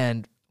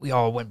 and we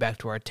all went back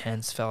to our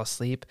tents, fell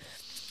asleep.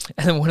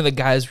 And then one of the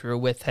guys we were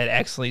with had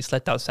accidentally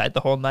slept outside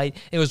the whole night.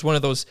 It was one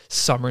of those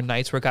summer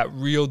nights where it got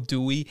real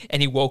dewy,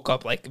 and he woke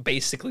up like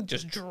basically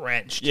just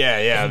drenched.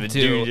 Yeah, the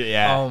dude.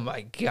 Yeah. Oh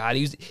my god,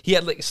 he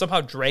had like somehow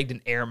dragged an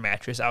air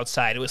mattress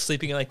outside. It was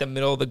sleeping in like the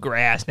middle of the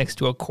grass next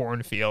to a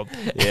cornfield.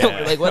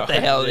 Yeah. We're like, what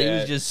the hell? Yeah. He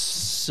was just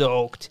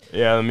soaked.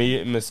 Yeah,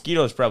 the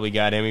mosquitoes probably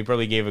got him. He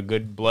probably gave a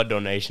good blood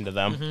donation to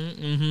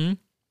them.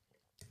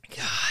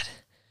 God.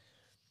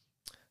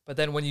 But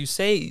then when you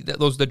say that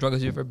those are the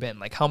drunkest you've ever been,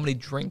 like how many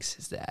drinks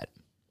is that,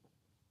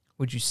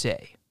 would you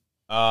say?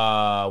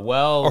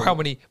 Well... Or how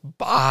many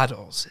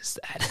bottles is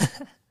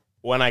that?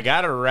 When I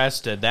got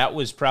arrested, that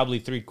was probably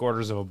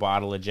 3/4 of a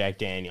bottle of Jack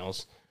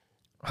Daniels.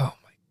 Oh,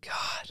 my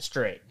God.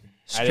 Straight.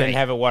 I didn't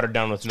have it watered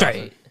down with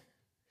nothing.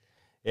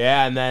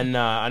 Yeah, and then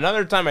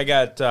another time I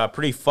got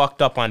pretty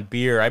fucked up on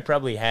beer. I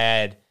probably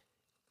had...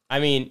 I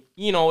mean,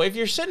 if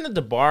you're sitting at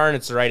the bar and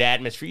it's the right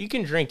atmosphere, you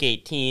can drink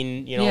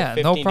 18,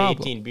 15 to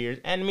 18 beers.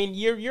 And I mean,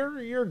 you're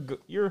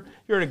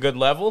at a good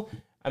level.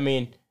 I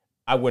mean,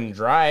 I wouldn't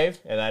drive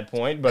at that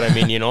point, but I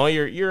mean,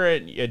 you're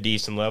at a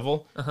decent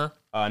level.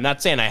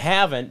 Not saying I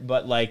haven't,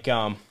 but like,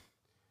 I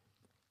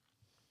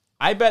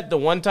bet the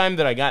one time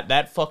that I got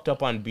that fucked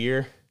up on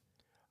beer,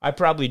 I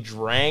probably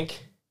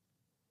drank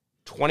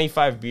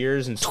 25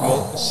 beers and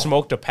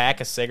smoked a pack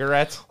of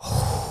cigarettes.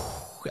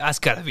 That's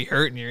got to be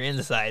hurting your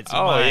insides.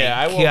 Oh, my yeah.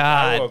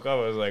 I woke up.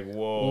 I was like,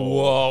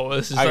 whoa.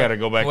 I got to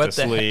go back to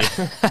sleep.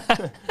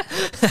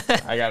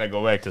 I got to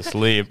go back to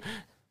sleep.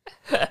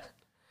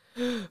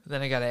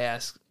 Then I got to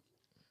ask,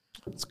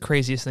 what's the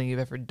craziest thing you've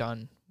ever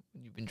done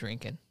when you've been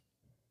drinking?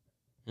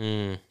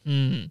 You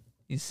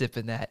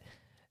sipping that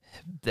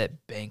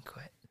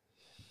banquet.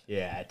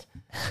 Yeah.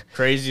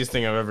 Craziest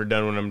thing I've ever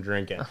done when I'm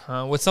drinking.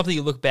 What's something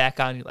you look back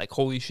on and you're like,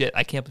 holy shit,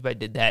 I can't believe I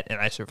did that and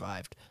I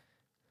survived?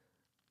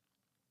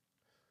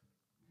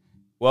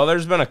 Well,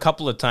 there's been a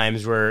couple of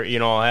times where,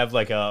 I'll have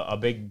like I'll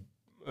be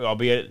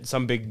at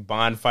some big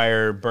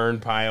bonfire burn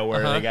pile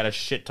where they got a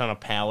shit ton of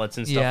pallets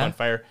and stuff on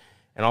fire,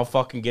 and I'll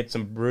fucking get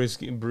some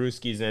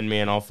brewskis in me,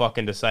 and I'll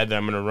fucking decide that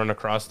I'm going to run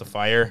across the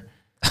fire.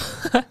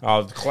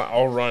 I'll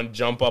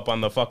jump up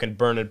on the fucking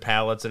burning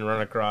pallets and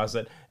run across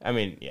it. I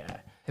mean, yeah.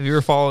 Have you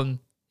ever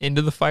fallen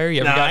into the fire?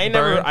 You I ain't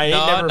never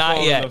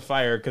fallen into the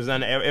fire, because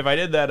then if I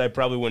did that, I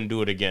probably wouldn't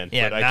do it again.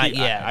 Yeah, but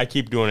I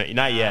keep doing it.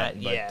 Not yet.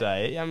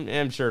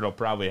 I'm sure it'll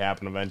probably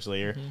happen eventually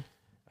here.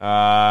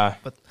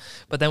 But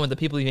then with the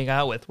people you hang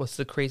out with, what's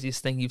the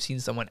craziest thing you've seen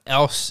someone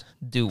else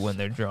do when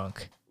they're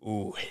drunk?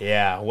 Ooh,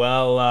 yeah.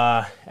 Well,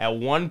 at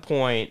one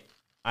point,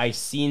 I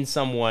seen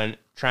someone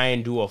try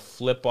and do a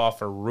flip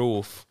off a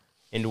roof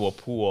into a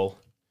pool.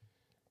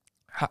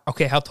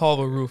 Okay, how tall of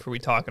a roof are we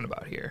talking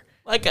about here?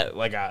 Like a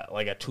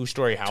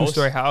 2-story house.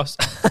 2-story house.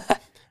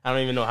 I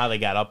don't even know how they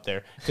got up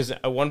there. Because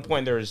at one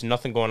point there was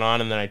nothing going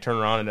on, and then I turn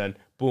around and then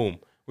boom,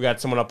 we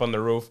got someone up on the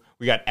roof.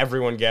 We got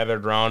everyone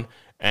gathered around,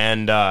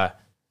 and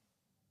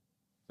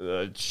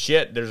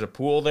there's a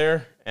pool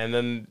there. And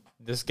then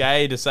this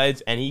guy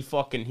decides, and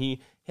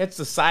he hits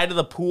the side of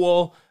the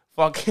pool.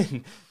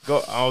 Fucking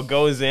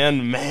goes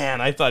in. Man,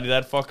 I thought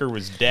that fucker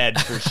was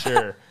dead for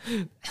sure.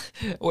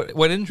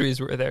 What injuries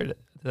were there to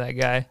that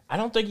guy? I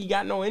don't think he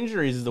got no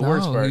injuries is the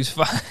worst part. He was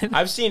fine.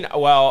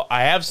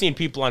 I have seen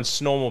people on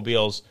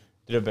snowmobiles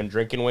that have been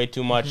drinking way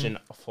too much and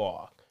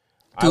fuck.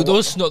 Dude,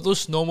 those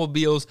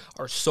snowmobiles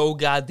are so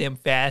goddamn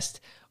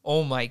fast.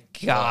 Oh my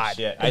god. Oh,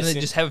 shit. And then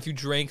they just have a few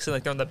drinks and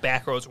like they're on the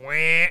back roads.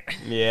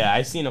 Yeah,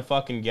 I seen a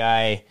fucking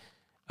guy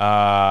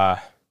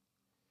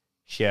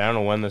shit, I don't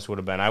know when this would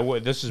have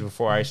been. This is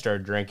before I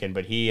started drinking,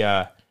 but he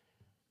I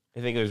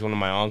think it was one of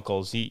my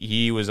uncles.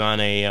 He was on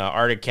a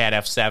Arctic Cat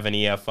F7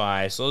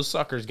 EFI. So those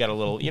suckers got a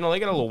little, they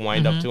got a little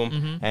wind up to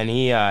them. And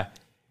he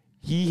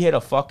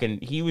hit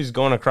he was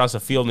going across a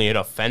field and he hit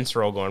a fence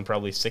row going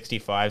probably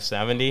 65,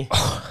 70.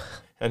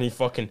 And he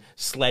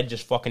sled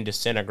just fucking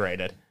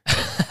disintegrated.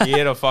 He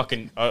hit a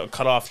fucking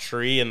cut off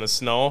tree in the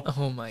snow.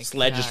 Oh my god.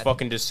 Sled just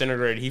fucking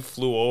disintegrated. He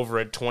flew over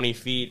it 20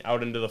 feet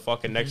out into the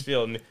fucking next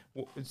field. And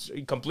it's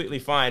completely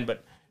fine,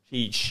 but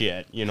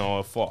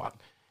fuck.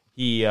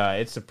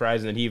 It's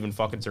surprising that he even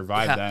fucking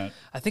survived that.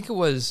 I think it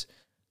was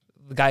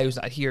the guy who's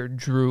not here,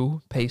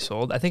 Drew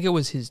Paysold. I think it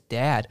was his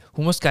dad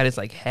who almost got his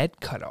head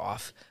cut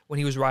off when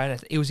he was riding.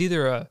 It was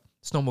either a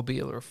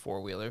snowmobile or a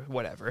 4-wheeler,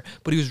 whatever.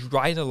 But he was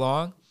riding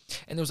along,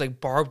 and there was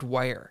barbed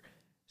wire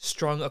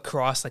strung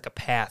across a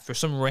path for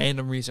some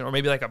random reason, or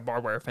maybe a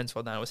barbed wire fence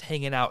fell down. It was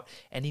hanging out,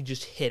 and he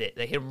just hit it.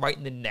 They hit him right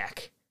in the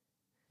neck.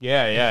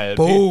 Yeah.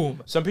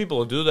 Boom. Some people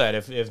will do that.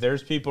 If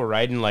there's people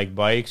riding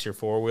bikes or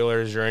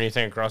 4-wheelers or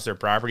anything across their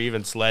property,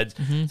 even sleds,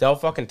 they'll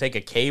fucking take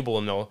a cable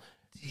and they'll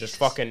just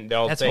fucking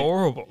That's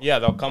horrible. Yeah,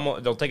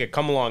 they'll take a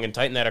come along and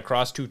tighten that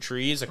across 2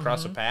 trees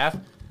across a path.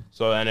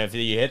 So then if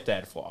you hit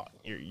that, fuck,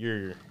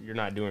 you're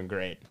not doing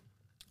great.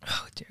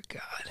 Oh dear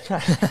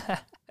God.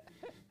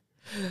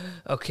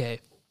 Okay.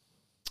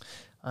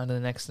 On to the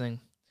next thing.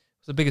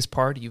 What's the biggest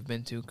party you've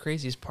been to?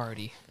 Craziest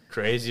party.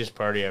 Craziest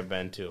party I've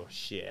been to.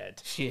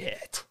 Shit.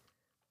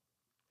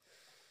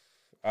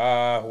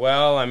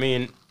 Well, I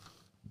mean,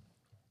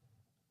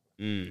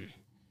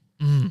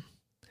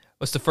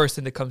 What's the first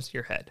thing that comes to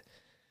your head?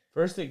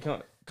 First thing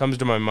comes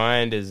to my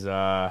mind is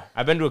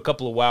I've been to a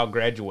couple of wild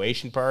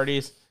graduation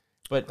parties,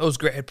 but those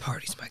grad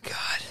parties, my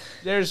God.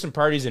 There's some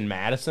parties in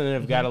Madison that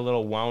have got a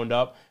little wound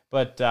up,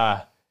 but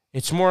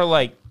it's more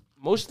like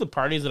most of the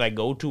parties that I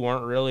go to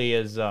aren't really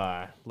as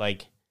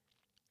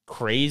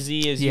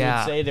crazy as you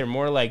would say. They're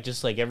more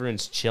just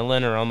everyone's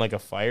chilling around a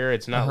fire.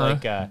 It's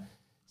not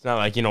it's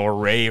not a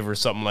rave or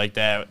something like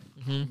that,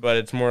 but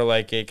it's more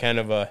like a kind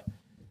of a,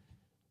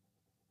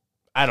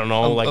 I don't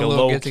know, a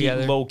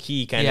low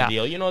key kind of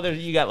deal.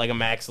 You got a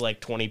max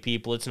 20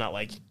 people. It's not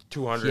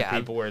 200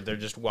 people where they're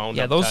just wound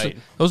up tight.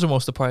 Those are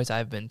most of the parties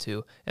I've been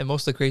to, and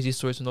most of the crazy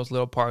stories from those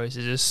little parties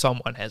is just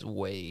someone has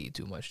way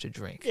too much to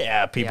drink.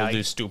 Yeah, people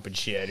do stupid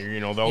shit,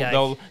 or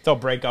they'll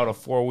break out a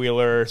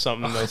 4-wheeler or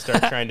something. They'll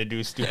start trying to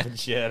do stupid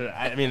shit.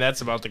 I mean,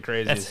 that's about the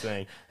craziest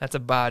thing. That's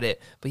about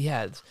it. But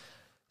yeah, as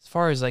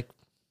far as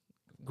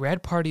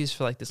grad parties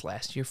for this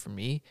last year for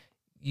me,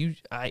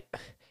 I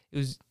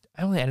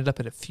only ended up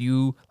at a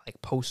few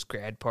post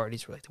grad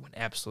parties where they went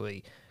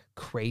absolutely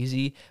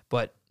crazy.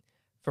 But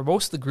for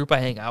most of the group I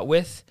hang out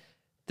with,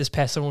 this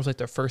past summer was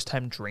their first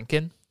time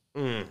drinking,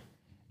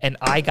 and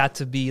I got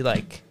to be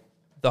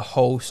the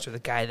host or the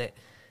guy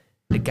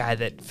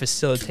that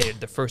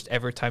facilitated the first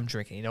ever time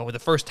drinking. The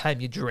first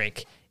time you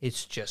drink,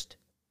 it's just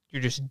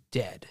you're just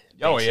dead.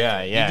 Basically. Oh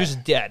yeah, you're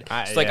just dead.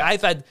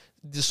 I've had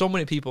so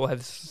many people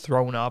have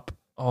thrown up.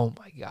 Oh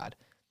my God.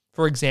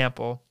 For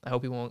example, I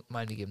hope you won't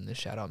mind me giving this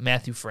shout out.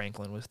 Matthew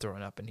Franklin was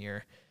throwing up in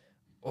here.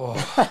 Oh,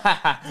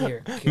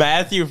 here.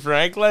 Matthew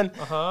Franklin?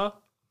 Uh-huh.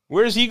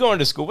 Where's he going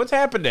to school? What's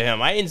happened to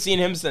him? I ain't seen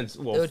him since,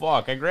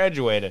 I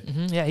graduated.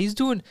 Yeah, he's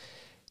doing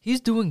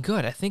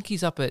good. I think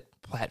he's up at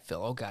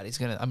Platteville. Oh God,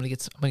 I'm gonna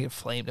get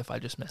flamed if I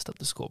just messed up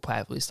the school.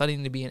 Platteville. He's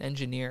studying to be an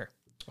engineer.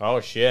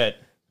 Oh shit.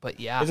 But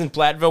yeah. Isn't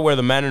Platteville where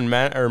the men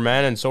are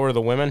men and so are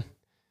the women?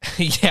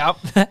 Yep.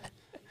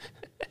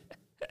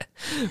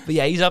 But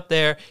yeah, he's up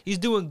there. He's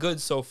doing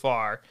good so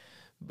far.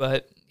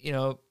 But,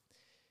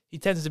 he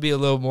tends to be a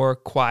little more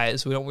quiet,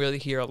 so we don't really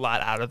hear a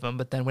lot out of him.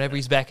 But then whenever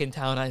he's back in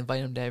town, I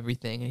invite him to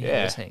everything, and he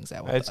always hangs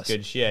out with us. That's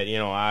good shit.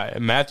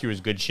 Matthew was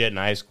good shit in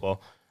high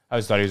school. I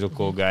always thought he was a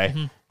cool guy.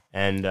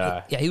 And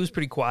he was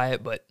pretty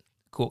quiet, but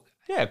cool.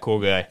 Yeah, cool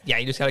guy. Yeah,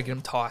 you just got to get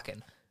him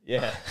talking.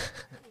 Yeah.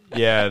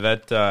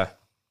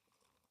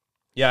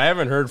 I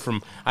haven't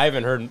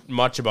heard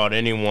much about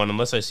anyone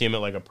unless I see him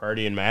at a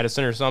party in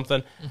Madison or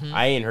something.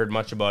 I ain't heard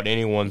much about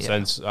anyone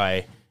since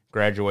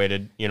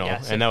graduated, you know,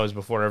 Yeah, and that was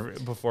before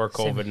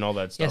COVID and all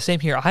that stuff. Yeah, same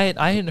here. I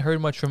hadn't heard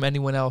much from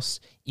anyone else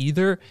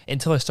either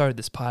until I started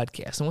this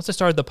podcast. And once I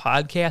started the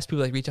podcast, people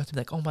like reach out to me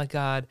like, "Oh my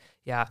God,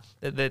 yeah,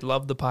 they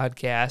love the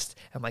podcast."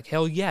 I'm like,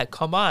 "Hell yeah,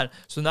 come on!"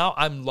 So now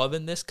I'm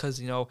loving this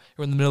because we're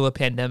in the middle of a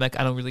pandemic.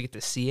 I don't really get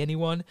to see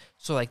anyone.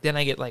 So like then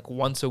I get like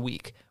once a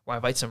week where I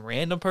invite some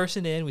random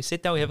person in. We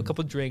sit down, we have a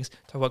couple drinks,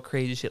 talk about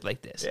crazy shit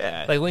like this.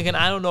 Yeah. Like Lincoln,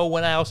 I don't know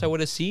when else I would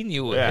have seen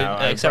you.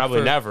 Yeah, except probably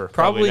for, never.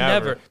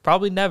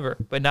 Probably never.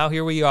 But now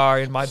here we are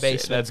in my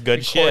basement. That's good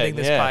recording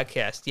shit. this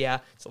podcast. Yeah,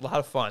 it's a lot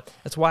of fun.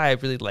 That's why I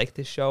really like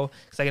this show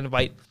because I can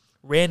invite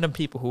random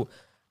people who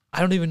I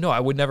don't even know. I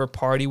would never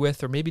party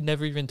with or maybe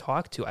never even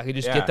talk to. I could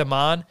just get them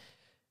on,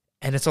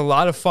 and it's a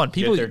lot of fun.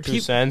 People, get their 2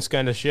 cents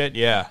kind of shit.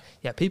 Yeah.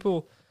 Yeah,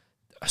 people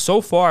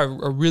so far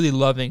are really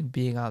loving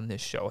being on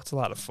this show. It's a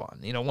lot of fun.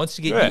 Once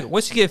you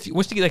get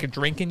like a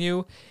drink in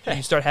you and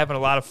you start having a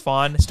lot of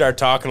fun, start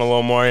talking a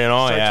little more,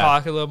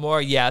 talking a little more.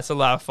 Yeah, it's a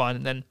lot of fun.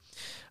 And then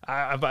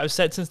I've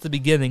said since the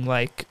beginning,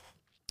 like,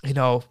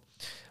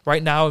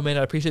 right now I may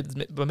not appreciate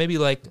this, but maybe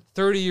like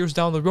 30 years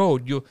down the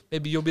road, you'll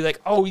be like,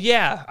 "Oh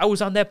yeah, I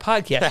was on that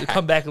podcast." You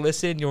come back and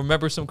listen, you'll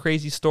remember some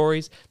crazy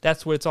stories.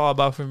 That's what it's all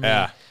about for me.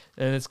 Yeah.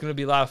 And it's gonna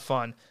be a lot of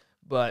fun.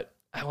 But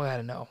I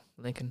don't know,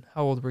 Lincoln,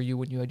 how old were you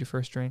when you had your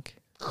first drink?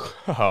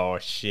 Oh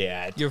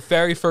shit. Your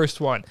very first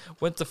one.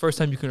 When's the first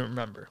time you can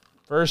remember?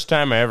 First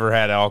time I ever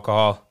had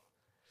alcohol.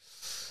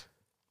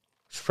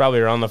 It's probably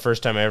around the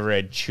first time I ever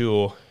had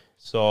chew.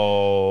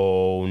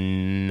 So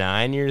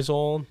 9 years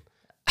old.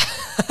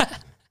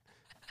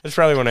 That's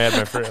probably when I had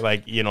my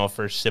first,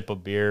 first sip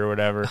of beer or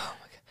whatever. Oh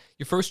my God.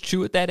 Your first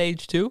chew at that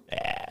age too?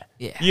 Yeah.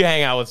 You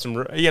hang out with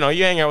you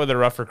hang out with a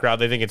rougher crowd.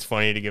 They think it's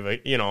funny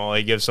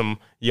to give some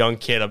young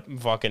kid a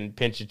fucking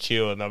pinch of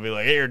chew, and they'll be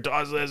like, "Here,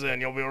 toss this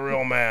in, you'll be a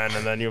real man."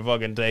 And then you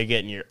fucking take it,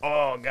 and you're,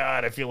 "Oh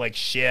God, I feel like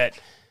shit."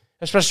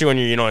 Especially when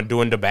you're,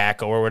 doing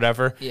tobacco or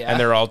whatever, and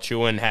they're all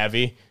chewing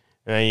heavy.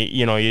 And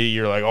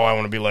you're like, "Oh, I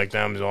want to be like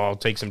them, so I'll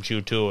take some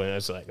chew too." And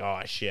it's like,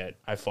 "Oh shit,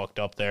 I fucked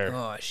up there."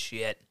 Oh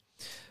shit.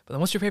 But then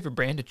what's your favorite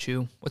brand to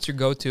chew? What's your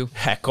go-to?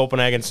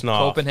 Copenhagen Snuff.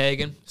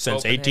 Copenhagen.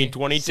 Since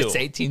 1822. Since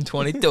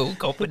 1822,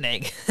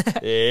 Copenhagen.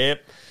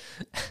 Yep.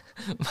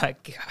 My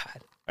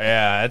God.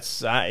 Yeah,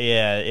 it's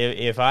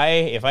If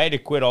I had to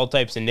quit all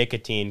types of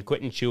nicotine,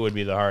 quitting chew would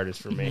be the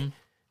hardest for me.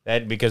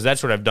 Because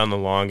that's what I've done the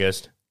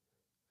longest.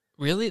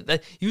 Really?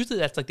 Usually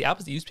that's like the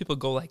opposite. Usually people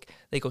go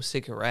they go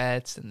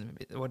cigarettes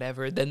and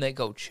whatever, then they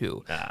go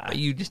chew. But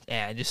you just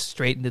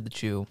straight into the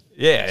chew.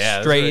 Yeah.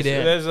 Straight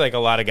in. There's like a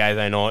lot of guys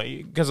I know,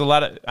 because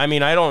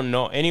I don't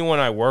know anyone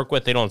I work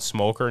with. They don't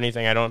smoke or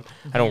anything. I don't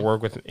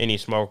work with any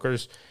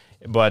smokers,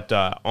 but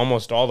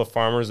almost all the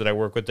farmers that I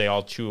work with, they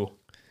all chew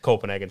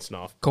Copenhagen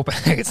Snuff.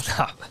 Copenhagen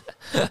Snuff.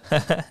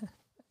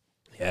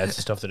 Yeah, it's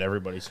the stuff that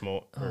everybody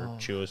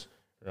chews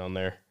around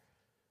there.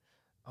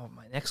 Oh,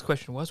 my next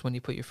question was when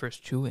you put your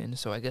first chew in,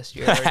 so I guess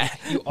you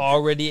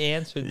already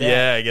answered that.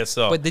 Yeah, I guess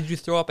so. But did you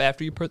throw up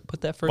after you put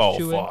that first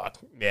chew in? Oh, fuck.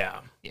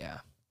 Yeah. Yeah,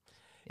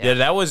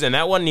 that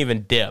wasn't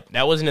even dip.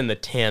 That wasn't in the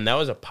tin. That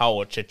was a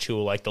pouch of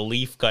chew, like the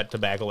leaf cut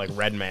tobacco, like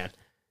Red Man.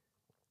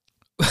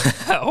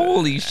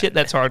 Holy shit,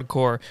 that's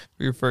hardcore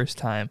for your first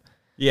time.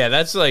 Yeah,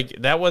 that's like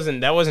that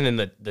wasn't in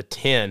the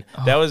tin.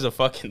 Oh. That was a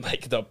fucking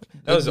that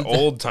was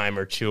old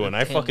timer chew, and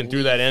I fucking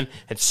threw that in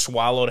and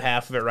swallowed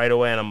half of it right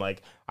away, and I'm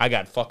like, I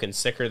got fucking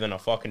sicker than a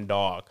fucking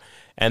dog.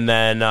 And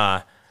then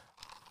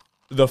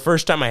the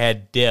first time I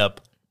had dip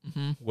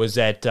was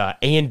at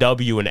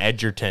A&W in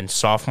Edgerton,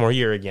 sophomore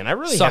year again.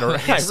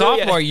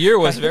 Sophomore year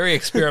was very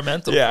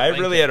experimental. Yeah, I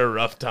really had a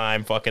rough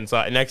time fucking.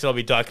 Next I'll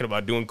be talking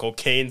about doing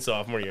cocaine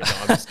sophomore year. No,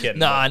 I'm just kidding.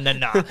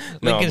 No.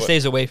 Lincoln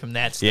stays away from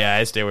that stuff. Yeah,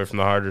 I stay away from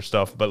the harder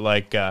stuff. But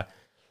I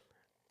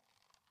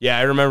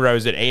remember I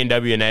was at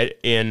A&W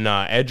in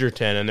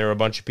Edgerton, and there were a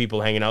bunch of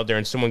people hanging out there,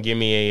 and someone gave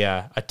me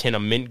a tin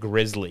of Mint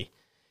Grizzly.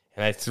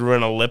 And I threw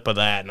in a lip of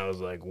that, and I was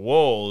like,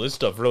 whoa, this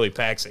stuff really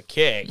packs a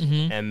kick.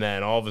 And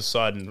then all of a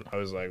sudden, I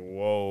was like,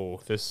 whoa,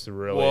 this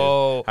really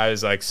is. I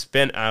was like,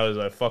 I was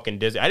like fucking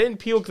dizzy. I didn't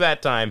puke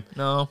that time.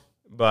 No.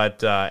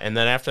 But, and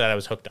then after that, I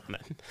was hooked on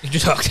it. You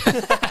just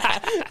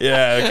hooked?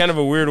 Yeah, kind of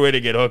a weird way to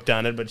get hooked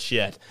on it, but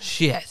shit.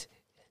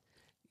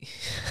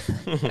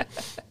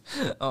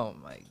 Oh,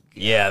 my God.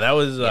 Yeah, that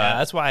was...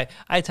 that's why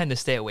I tend to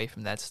stay away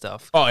from that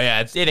stuff. Oh,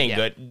 yeah, it ain't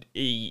good.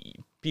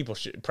 People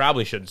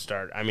probably shouldn't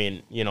start. I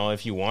mean,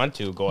 if you want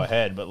to, go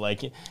ahead. But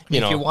if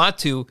you want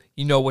to,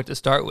 you know what to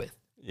start with.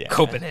 Yeah.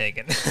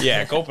 Copenhagen.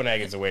 Yeah,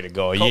 Copenhagen's the way to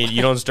go.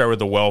 You don't start with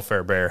the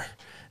welfare bear.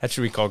 That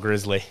should be called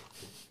Grizzly.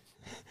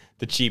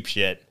 The cheap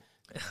shit.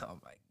 Oh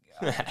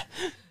my God.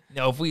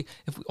 No, if we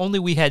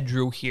only had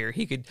Drew here,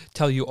 he could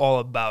tell you all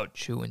about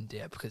chew and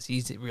dip because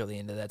he's really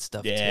into that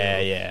stuff too.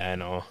 Yeah, I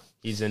know.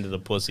 He's into the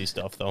pussy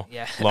stuff though.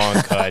 Yeah. Long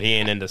cut. He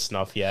ain't into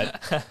snuff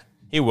yet.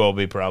 He will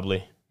be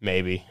probably.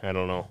 Maybe. I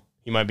don't know.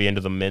 He might be into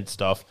the mint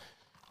stuff.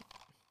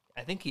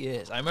 I think he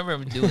is. I remember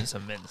him doing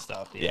some mint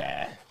stuff.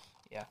 Yeah.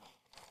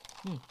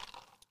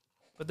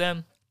 But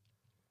then,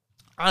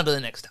 on to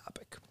the next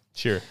topic.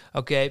 Sure.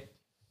 Okay.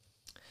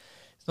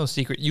 It's no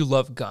secret. You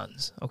love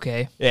guns,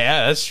 okay?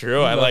 Yeah, that's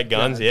true. I like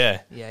guns.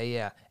 Yeah.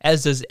 Yeah.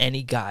 As does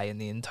any guy in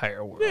the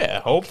entire world. Yeah,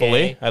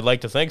 hopefully. Okay? I'd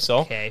like to think so.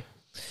 Okay.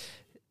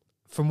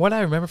 From what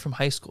I remember from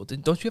high school,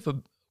 don't you have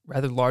a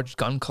rather large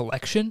gun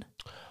collection?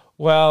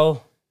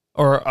 Well,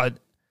 Or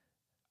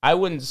I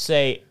wouldn't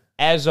say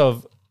as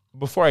of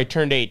before I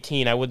turned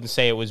 18, I wouldn't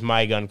say it was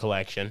my gun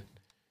collection.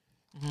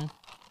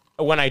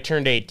 When I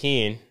turned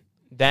 18,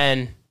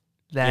 then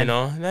I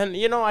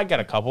got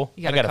a couple.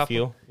 You got I got a a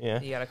few.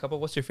 Yeah. you got a couple.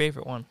 What's your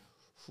favorite one?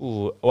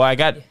 Ooh, well, I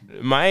got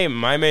my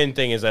main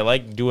thing is I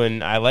like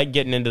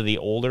getting into the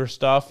older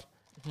stuff.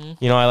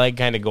 You know, I like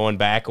kind of going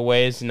back a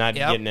ways, not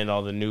getting into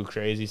all the new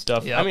crazy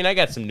stuff. Yep. I mean, I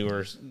got some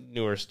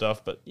newer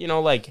stuff, but you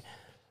know, like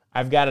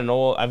I've got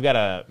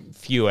a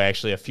few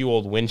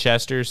old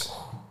Winchesters.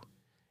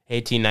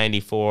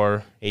 1894,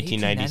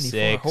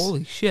 1896,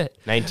 Holy shit.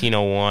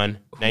 1901,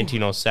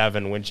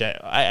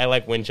 1907. I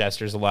like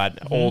Winchesters a lot,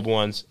 old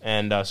ones,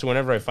 and so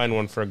whenever I find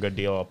one for a good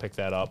deal, I'll pick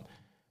that up.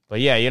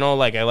 But yeah, you know,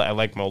 like I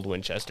like my old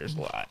Winchesters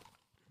a lot.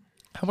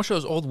 How much do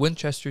those old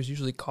Winchesters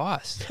usually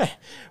cost?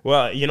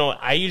 Well, you know,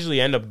 I usually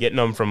end up getting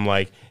them from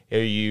like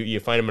you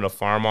find them at a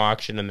farm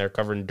auction and they're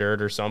covered in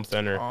dirt or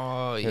something, or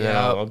and then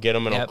I'll get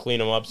them and I'll clean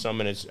them up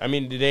some, and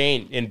they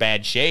ain't in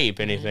bad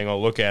shape. Anything,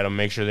 I'll look at them,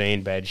 make sure they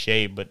ain't in bad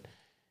shape, but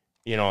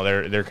you know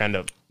they're kind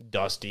of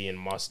dusty and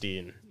musty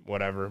and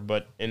whatever.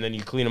 And then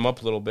you clean them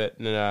up a little bit,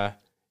 and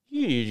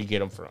you get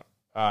them for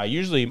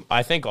usually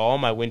I think all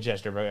my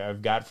Winchester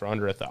I've got for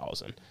under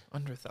 $1,000.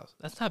 Under $1,000.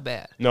 That's not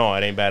bad. No,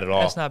 it ain't bad at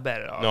all. That's not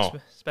bad at all. No.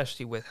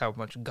 Especially with how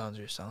much guns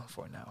are selling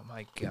for now.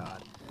 My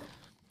God.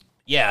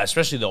 Yeah,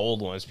 especially the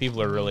old ones.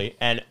 People are really,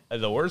 and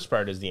the worst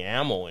part is the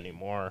ammo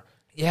anymore.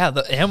 Yeah,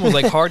 the ammo's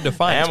like hard to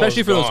find,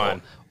 especially for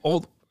gone. those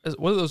old.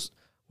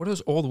 What are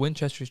those old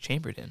Winchesters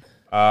chambered in?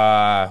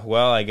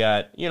 Well, I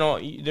got, you know,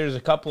 there's a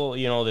couple,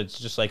 you know, that's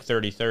just like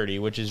 30-30,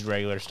 which is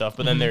regular stuff.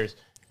 But then there's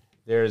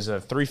a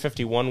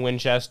 351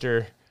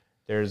 Winchester.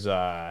 There's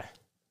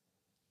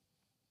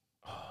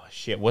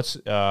what's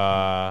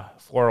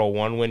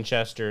 401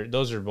 Winchester.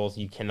 Those are both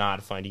you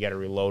cannot find. You got to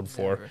reload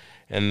for. Never.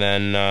 And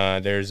then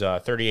there's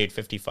a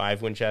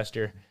 3855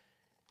 Winchester.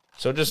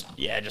 So just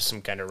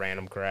some kind of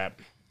random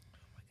crap.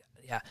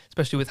 Yeah,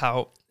 especially with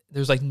how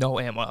there's like no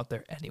ammo out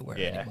there anywhere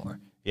anymore.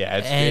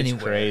 Yeah,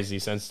 it's crazy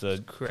since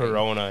the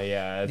Corona.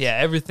 Yeah,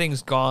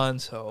 everything's gone.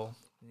 So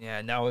yeah,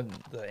 now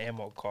the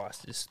ammo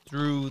cost is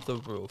through the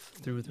roof.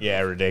 Yeah,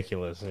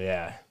 ridiculous.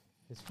 Yeah,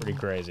 it's pretty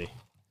crazy.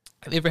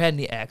 Have you ever had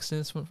any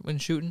accidents when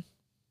shooting?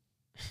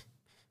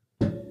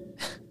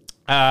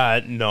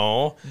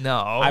 No.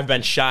 I've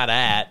been shot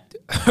at.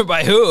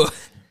 By who?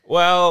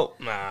 Well,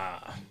 you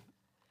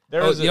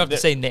don't have to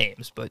say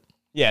names, but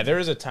yeah, there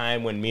was a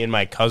time when me and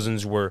my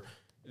cousins were.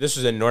 This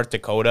was in North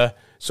Dakota,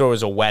 so it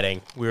was a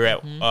wedding. We were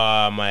at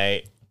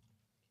my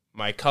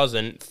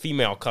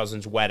female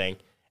cousin's wedding,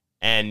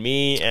 and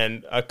me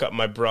and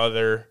my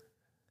brother.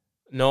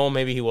 No,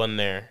 maybe he wasn't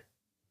there.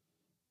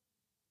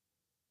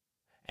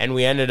 And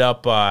we ended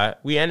up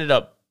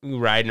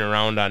riding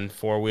around on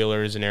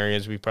 4-wheelers in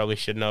areas we probably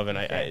shouldn't have,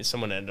 and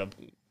someone ended up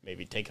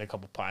maybe taking a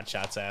couple pot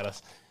shots at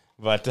us.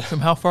 But from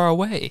how far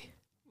away?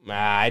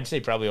 I'd say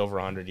probably over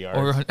 100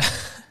 yards.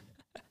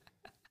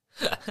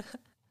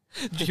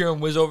 Did you hear him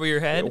whiz over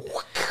your head?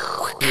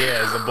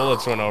 Yeah, as the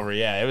bullets went over.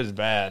 Yeah, it was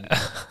bad.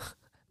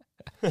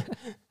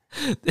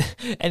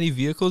 Any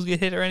vehicles get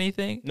hit or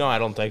anything? No, I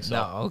don't think so.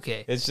 No,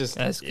 okay. It's just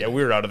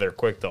we were out of there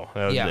quick though.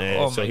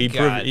 So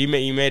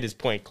he made his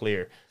point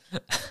clear.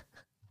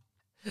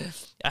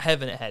 I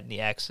haven't had any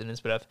accidents,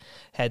 but I've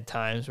had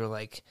times where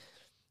like,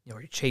 you know,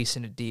 you're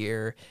chasing a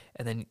deer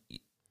and then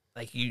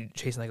like you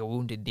chasing like a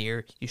wounded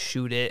deer, you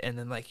shoot it, and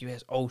then like you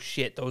ask, oh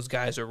shit, those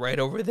guys are right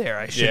over there.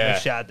 I shouldn't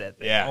have shot that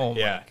thing. Yeah, oh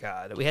my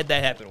God. We had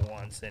that happen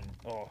once, and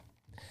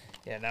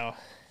now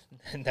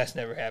that's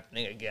never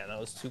happening again. I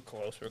was too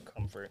close for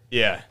comfort.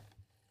 Yeah.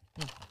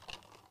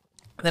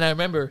 Then I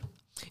remember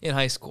in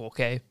high school,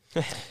 okay,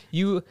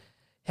 you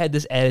had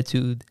this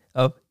attitude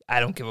of I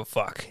don't give a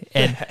fuck.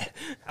 And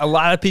a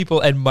lot of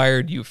people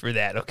admired you for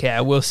that, okay? I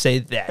will say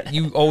that.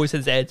 You always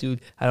had this attitude,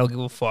 I don't give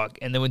a fuck.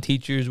 And then when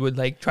teachers would,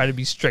 like, try to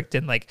be strict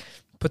and, like,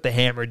 put the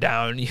hammer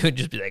down, you would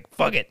just be like,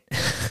 fuck it.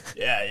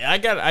 Yeah,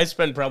 I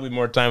spent probably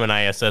more time in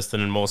ISS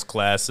than in most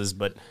classes,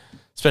 but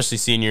especially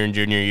senior and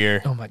junior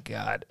year. Oh, my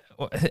God.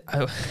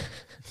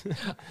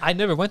 I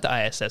never went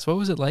to ISS. What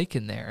was it like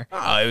in there?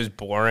 Oh, it was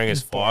boring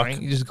as fuck.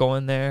 You just go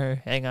in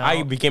there, hang out.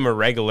 I became a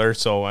regular,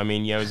 so I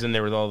mean, I was in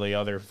there with all the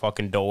other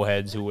fucking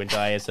doughheads who went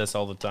to ISS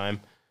all the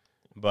time.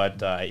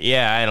 But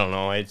I don't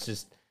know. It's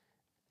just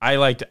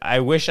I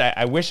wish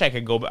I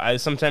could go.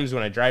 Sometimes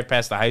when I drive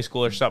past the high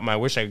school or something, I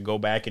wish I could go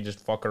back and just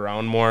fuck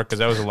around more because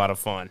that was a lot of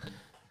fun.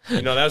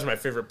 You know, that was my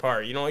favorite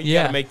part. You know, you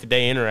gotta make the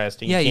day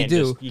interesting. Yeah, you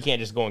do. You can't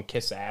just go and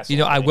kiss ass. You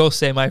know, I will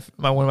say some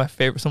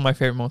of my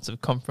favorite moments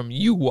have come from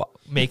you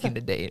making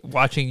the day,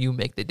 watching you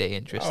make the day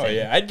interesting. Oh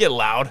yeah, I'd get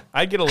loud.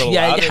 I'd get a little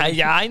loud.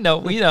 Yeah, I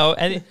know. You know,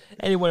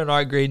 anyone in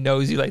our grade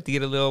knows you like to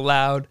get a little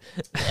loud.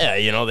 Yeah,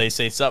 you know, they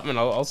say something, and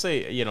I'll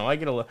say, you know, I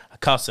get a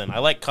cussing. I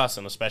like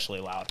cussing, especially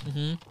loud.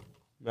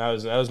 Mm-hmm. That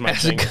was my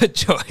That's thing. a good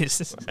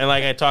choice. And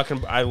like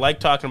I like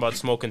talking about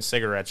smoking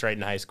cigarettes right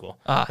in high school.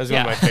 That was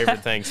one of my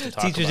favorite things to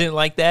talk Teachers about. didn't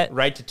like that?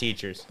 Right to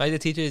teachers. Like the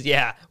teachers?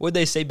 Yeah. What'd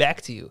they say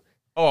back to you?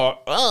 Oh,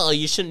 well,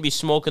 you shouldn't be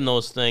smoking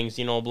those things,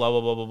 you know, blah,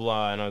 blah, blah, blah,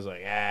 blah. And I was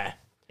like, Yeah.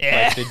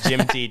 Like the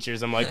gym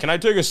teachers. I'm like, can I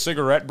take a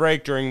cigarette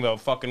break during the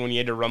fucking, when you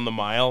had to run the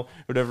mile?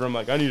 Whatever. I'm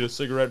like, I need a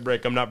cigarette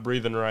break. I'm not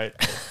breathing right.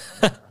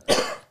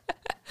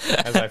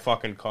 As I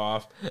fucking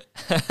coughed.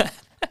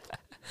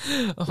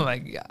 Oh, my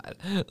God.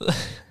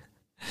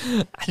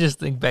 I just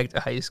think back to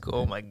high school.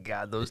 Oh, my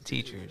God, those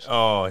teachers.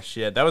 Oh,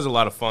 shit. That was a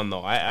lot of fun,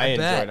 though. I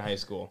bet. enjoyed high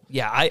school.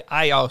 Yeah,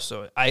 I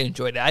also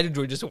enjoyed it. I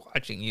enjoyed just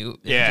watching you.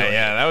 Yeah, enjoy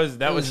yeah. it.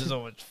 That was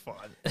so much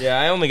fun. Yeah,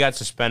 I only got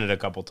suspended a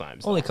couple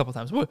times. Only a couple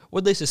times.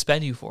 What'd they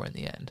suspend you for in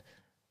the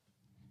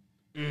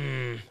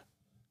end?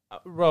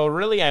 Bro,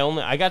 really,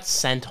 I got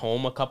sent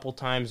home a couple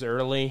times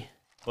early,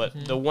 but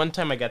the one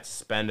time I got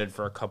suspended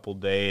for a couple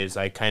days,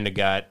 I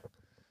got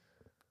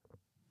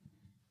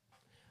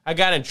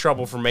in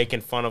trouble for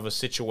making fun of a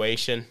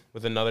situation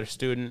with another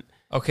student.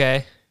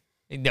 Okay.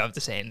 You don't have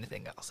to say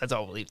anything else. That's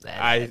all we'll leave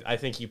that. I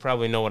think you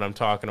probably know what I'm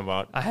talking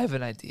about. I have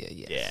an idea,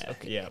 yes. Yeah,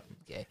 Okay. yeah.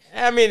 Okay.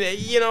 I mean,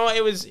 you know,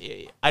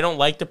 I don't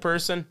like the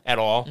person at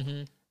all,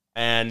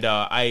 and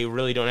I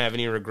really don't have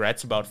any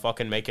regrets about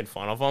fucking making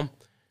fun of them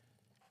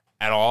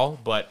at all.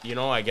 But you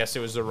know, I guess it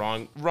was the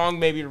wrong,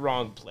 maybe the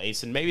wrong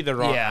place, and maybe the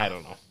wrong. Yeah. I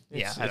don't know.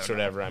 It's I don't know.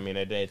 whatever. I mean,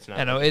 it's not.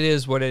 I know it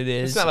is what it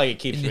is. It's not like it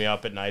keeps me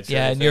up at night.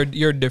 Yeah, and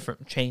you're a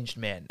different, changed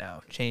man now.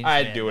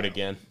 I'd do it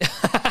again.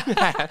 That's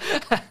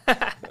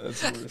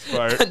the worst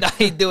part. Now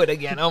you do it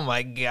again. Oh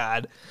my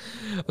God.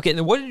 Okay,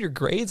 then what did your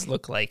grades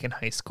look like in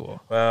high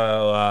school?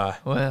 Well,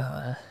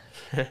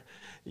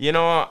 you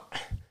know, I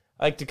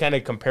like to kind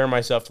of compare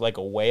myself to like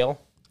a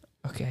whale.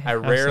 Okay. I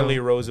rarely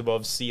rose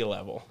above sea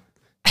level.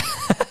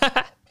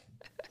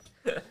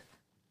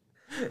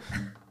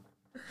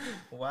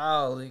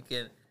 Wow,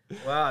 Lincoln.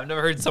 Wow, I've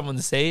never heard someone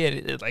say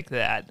it like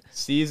that.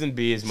 C's and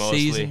B's mostly.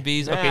 C's and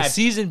B's. Okay,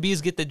 C's and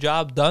B's get the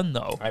job done,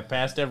 though. I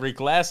passed every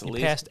class at You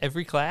least. passed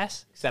every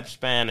class? Except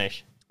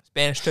Spanish.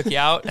 Spanish took you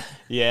out?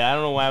 Yeah, I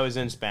don't know why I was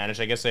in Spanish.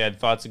 I guess I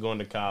had thoughts of going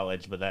to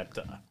college, but that,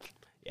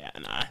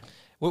 nah.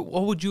 What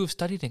would you have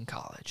studied in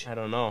college? I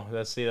don't know.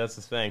 That's the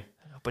thing.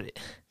 But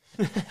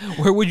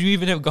where would you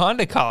even have gone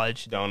to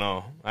college? Don't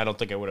know. I don't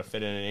think I would have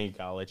fit in any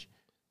college.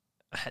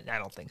 I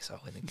don't think so.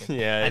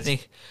 Yeah, I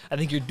think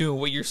you're doing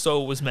what your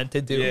soul was meant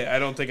to do. Yeah, I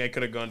don't think I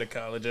could have gone to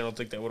college. I don't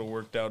think that would have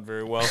worked out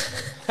very well.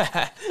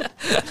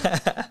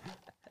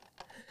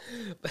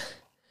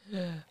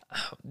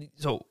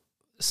 So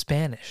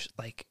Spanish,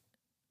 like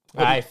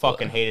I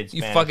fucking hated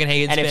Spanish. You fucking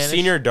hated and Spanish? And if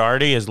Senior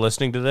Darty is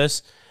listening to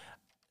this,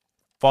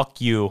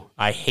 fuck you.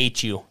 I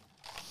hate you.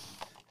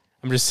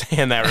 I'm just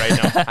saying that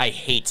right now. I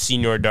hate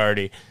Senior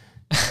Darty.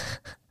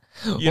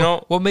 You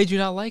know what made you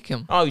not like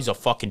him? Oh, he's a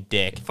fucking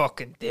dick.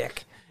 Fucking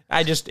dick.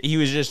 He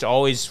was just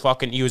always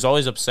fucking. He was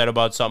always upset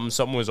about something.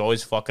 Something was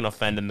always fucking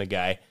offending the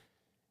guy,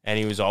 and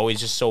he was always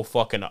just so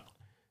fucking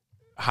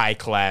high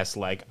class.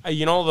 Like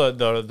you know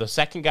the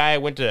second guy I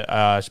went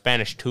to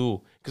Spanish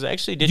 2 because I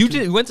actually did.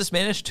 You went to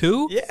Spanish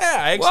 2? Yeah,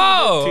 I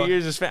actually did 2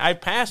 years of Spanish. I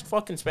passed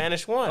fucking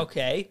Spanish 1.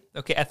 Okay.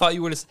 I thought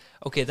you would have.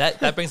 Okay,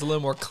 that brings a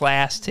little more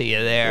class to you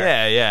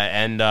there.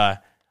 Yeah, and I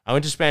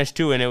went to Spanish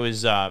 2, and it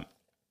was the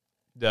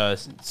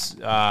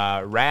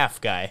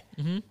Raph guy.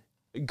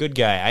 Mm-hmm. Good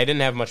guy. I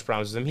didn't have much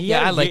problems with him.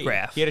 I like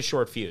Raph. He had a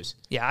short fuse.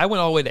 Yeah, I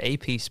went all the way to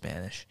AP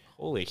Spanish.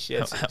 Holy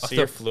shit! So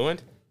you're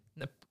fluent?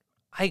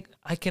 I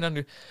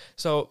can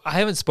So I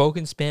haven't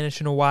spoken Spanish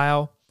in a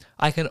while.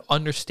 I can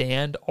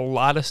understand a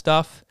lot of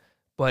stuff,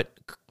 but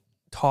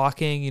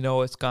talking,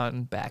 it's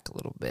gotten back a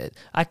little bit.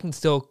 I can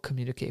still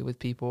communicate with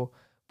people,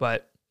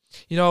 but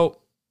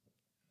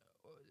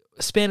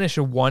Spanish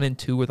 1 and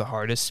 2 are the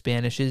hardest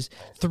Spanishes.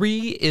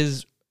 3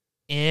 is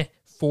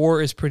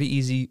 4 is pretty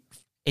easy.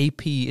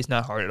 AP is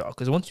not hard at all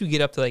because once you get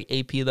up to like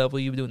AP level,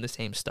 you've been doing the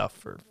same stuff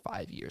for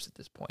 5 years at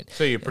this point.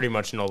 So you pretty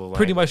much know the language.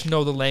 Pretty much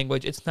know the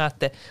language. It's not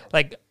that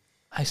like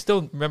I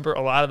still remember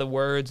a lot of the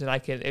words, and I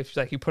can if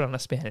like you put on a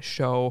Spanish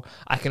show,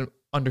 I can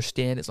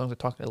understand as long as they're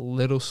talking a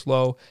little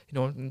slow.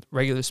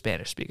 Regular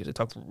Spanish speakers they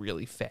talk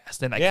really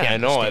fast, and I can't. I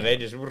know. understand. They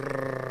just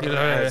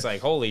it's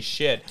like holy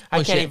shit.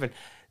 I can't even.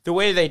 The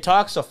way they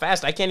talk so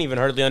fast, I can't even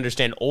hardly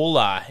understand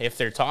 "hola" if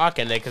they're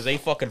talking because they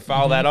fucking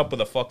follow that up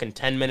with a fucking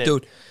 10-minute.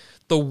 Dude,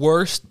 the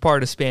worst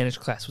part of Spanish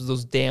class was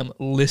those damn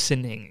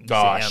listening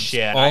exams. Oh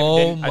shit!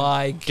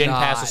 My God! Didn't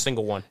pass a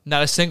single one.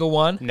 Not a single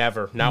one.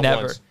 Never. Not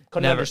once.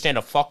 Couldn't understand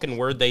a fucking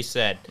word they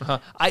said.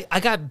 I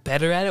got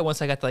better at it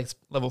once I got to like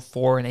level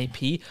 4 in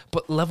AP,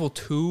 but level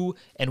 2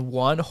 and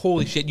 1,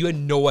 holy shit, you had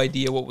no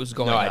idea what was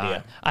going on. No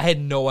idea. I had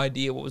no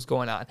idea what was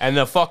going on. And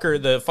the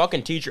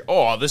fucking teacher,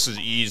 this is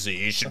easy.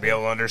 You should be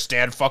able to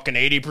understand fucking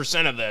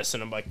 80% of this.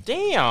 And I'm like,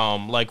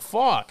 damn, like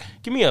fuck.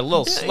 Give me a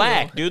little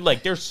slack, dude.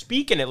 Like they're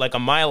speaking it like a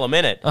mile a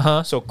minute.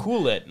 So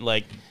cool it.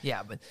 Like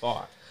yeah, but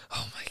fuck.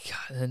 Oh my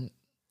God. And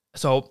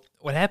so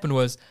what happened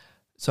was,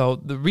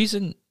 the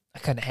reason I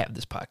kind of have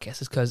this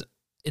podcast is because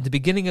at the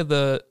beginning of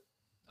the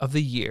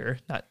year,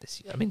 not this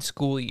year, I mean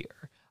school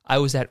year, I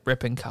was at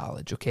Ripon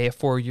College, okay, a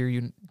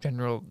 4-year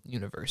general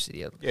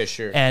university. Yeah,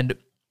 sure. And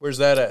where's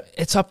that at?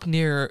 it's up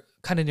near,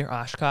 kind of near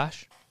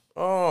Oshkosh.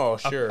 Oh,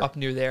 sure. Up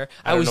near there.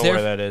 I was don't know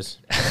there where that is.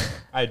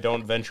 I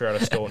don't venture out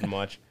of Stoughton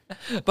much.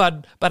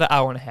 about an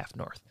hour and a half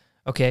north,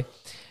 okay?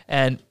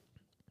 And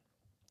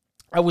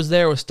I was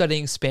there, I was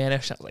studying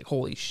Spanish. I was like,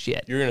 holy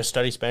shit. You're going to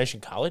study Spanish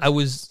in college? I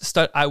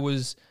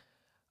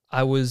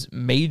was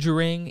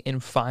majoring in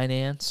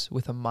finance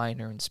with a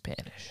minor in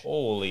Spanish.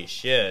 Holy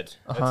shit.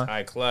 That's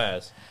high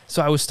class.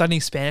 So I was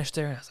studying Spanish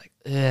there, and I was like,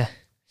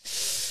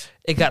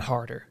 it got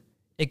harder.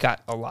 It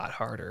got a lot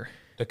harder.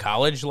 The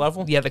college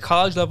level? Yeah, the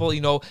college level,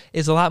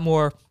 is a lot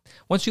more.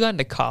 Once you got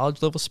into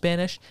college level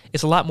Spanish,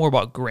 it's a lot more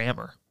about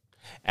grammar.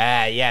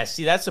 Yeah.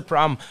 See, that's the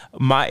problem.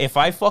 If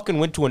I fucking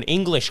went to an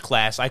English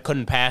class, I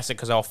couldn't pass it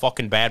because how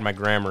fucking bad my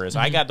grammar is.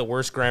 I got the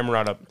worst grammar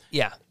out of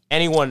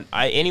anyone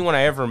I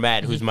ever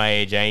met who's my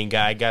age.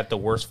 I got the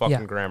worst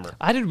fucking grammar.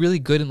 I did really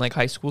good in like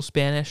high school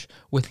Spanish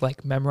with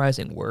like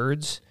memorizing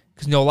words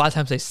because a lot of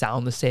times they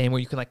sound the same, where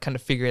you can like kind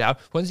of figure it out.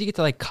 Once you get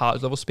to like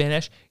college level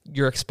Spanish,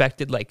 you're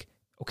expected like,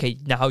 okay,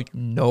 now you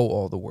know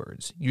all the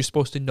words. You're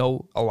supposed to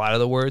know a lot of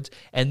the words,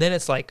 and then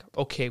it's like,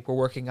 okay, we're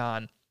working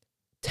on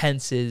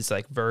tenses,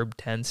 like verb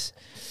tense,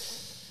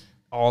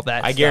 all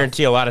that. I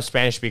guarantee a lot of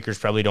Spanish speakers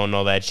probably don't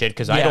know that shit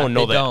because I don't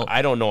know that. Don't.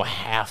 I don't know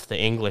half the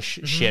English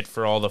shit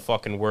for all the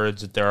fucking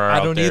words that there are.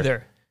 I don't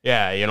either.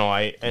 Yeah,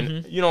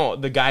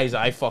 the guys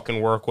I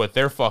fucking work with,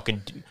 they're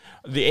fucking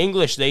the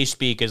English they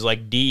speak is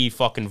like DE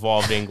fucking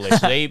involved English.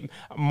 I'd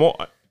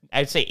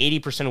say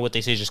 80% of what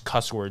they say is just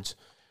cuss words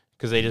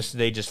because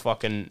they just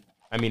fucking.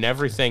 I mean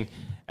everything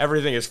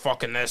is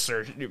fucking this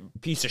or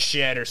piece of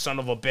shit or son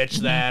of a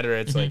bitch that or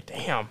it's like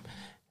damn.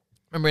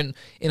 Remember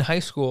in high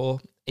school,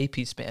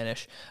 AP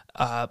Spanish,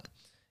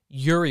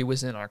 Yuri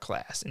was in our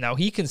class. Now,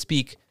 he can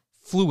speak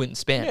fluent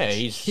Spanish.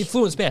 Yeah, he's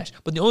fluent Spanish.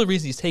 But the only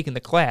reason he's taking the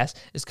class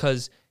is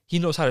because he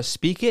knows how to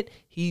speak it.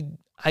 He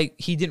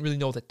didn't really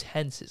know the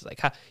tenses.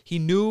 Like, he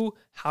knew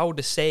how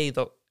to say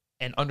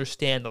and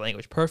understand the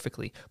language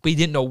perfectly, but he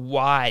didn't know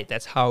why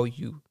that's how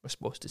you were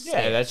supposed to say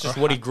it. Yeah, that's just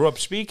what he grew up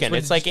speaking.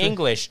 It's like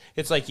English.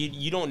 It's like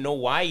you don't know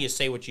why you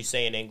say what you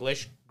say in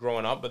English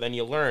growing up, but then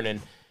you learn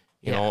and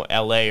you know,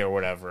 L.A. or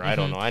whatever. I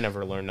don't know. I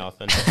never learned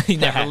nothing. He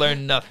never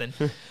learned nothing.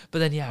 But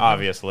then,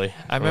 obviously.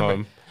 I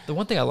remember the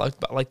one thing I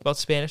liked about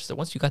Spanish is that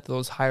once you got to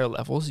those higher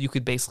levels, you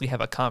could basically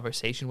have a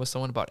conversation with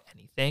someone about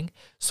anything.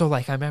 So,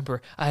 like, I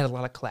remember I had a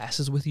lot of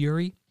classes with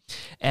Yuri,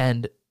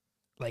 and,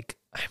 like,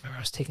 I remember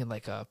I was taking,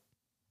 like, it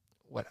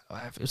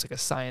was like a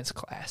science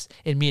class,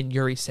 and me and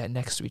Yuri sat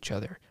next to each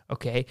other,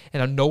 okay?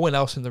 And no one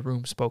else in the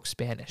room spoke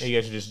Spanish. You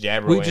guys would just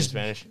jabber away in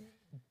Spanish?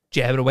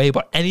 Jabbing away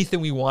about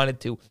anything we wanted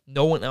to.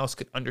 No one else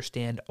could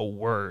understand a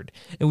word.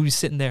 And we'd be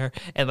sitting there,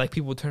 and like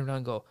people would turn around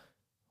and go,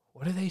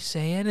 what are they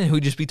saying? And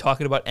we'd just be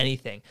talking about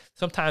anything.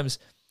 Sometimes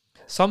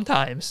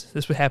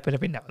this would happen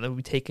every now and then.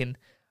 We'd be taking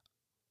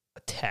a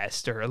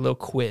test or a little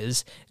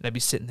quiz, and I'd be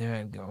sitting there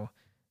and go,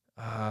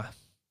 and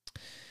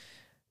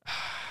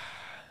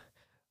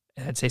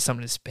I'd say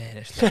something in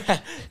Spanish.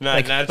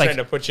 not trying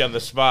to put you on the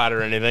spot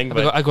or anything,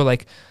 but I go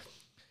like,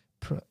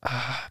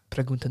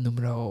 pregunta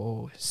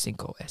número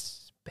 5 es.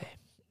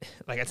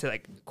 Like I said,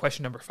 like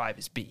question number 5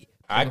 is B.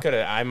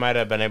 I might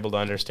have been able to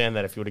understand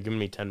that if you would have given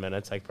me 10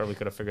 minutes. I probably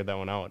could have figured that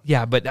one out.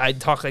 Yeah, but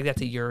I'd talk like that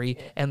to Yuri,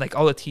 and like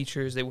all the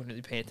teachers, they wouldn't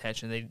really pay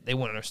attention. They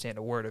wouldn't understand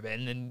a word of it,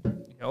 and then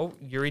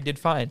Yuri did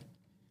fine.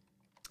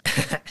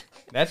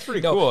 That's pretty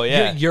cool.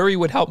 Yeah, Yuri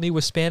would help me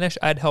with Spanish.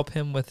 I'd help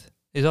him with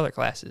his other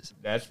classes.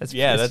 That's dope.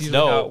 Yeah,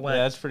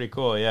 that's pretty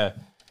cool. Yeah.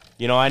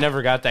 I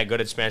never got that good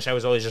at Spanish. I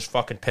was always just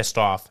fucking pissed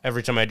off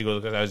every time I had to go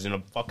because I was in a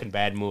fucking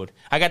bad mood.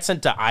 I got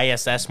sent to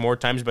ISS more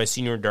times by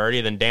Senior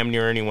Darty than damn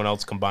near anyone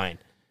else combined.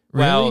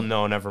 Really? Well,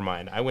 no, never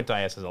mind. I went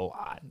to ISS a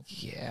lot.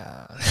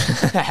 Yeah.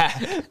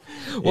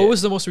 What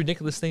was the most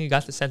ridiculous thing you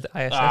got to send to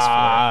ISS for?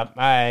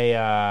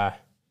 I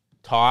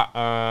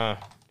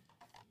taught.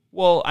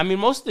 Well, I mean,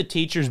 most of the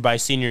teachers by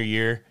senior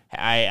year,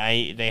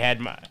 they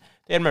had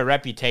my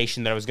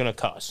reputation that I was going to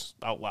cuss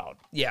out loud.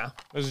 Yeah.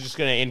 I was just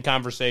going to, in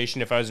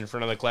conversation, if I was in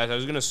front of the class, I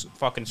was going to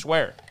fucking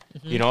swear.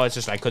 Mm-hmm. It's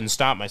just I couldn't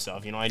stop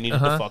myself. I needed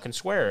to fucking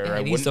swear. Yeah,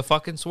 I needs to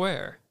fucking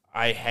swear.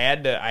 I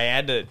had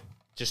to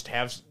just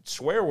have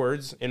swear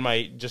words in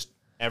my just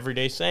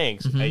everyday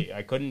sayings. Mm-hmm.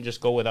 I couldn't just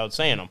go without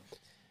saying them.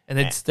 And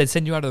they'd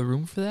send you out of the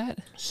room for that?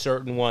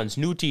 Certain ones.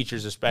 New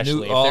teachers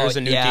especially. If there was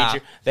a new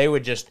teacher,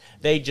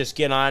 they'd just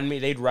get on me.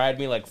 They'd ride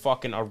me like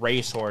fucking a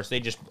racehorse.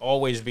 They'd just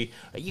always be,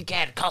 you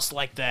can't cuss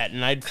like that.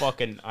 And I'd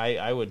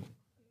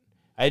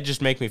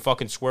just make me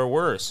fucking swear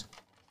worse.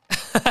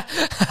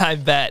 I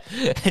bet.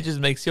 It just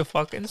makes you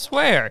fucking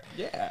swear.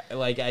 Yeah.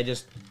 Like I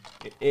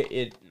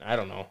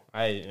don't know.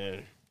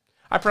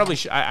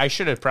 I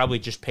should have probably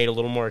just paid a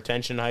little more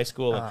attention in high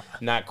school and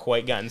not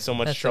quite gotten so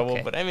much trouble.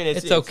 Okay. But I mean,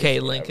 it's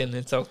okay, Lincoln.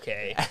 It's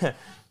okay.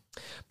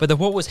 But then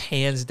what was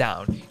hands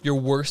down your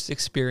worst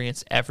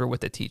experience ever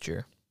with a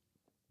teacher?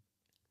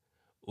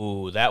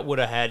 Ooh, that would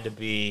have had to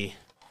be...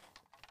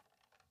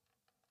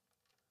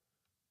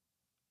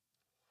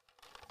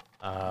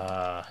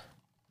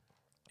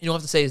 You don't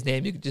have to say his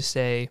name. You could just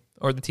say,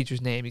 or the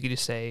teacher's name. You could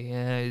just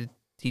say,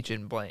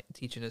 teaching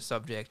a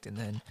subject, and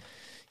then.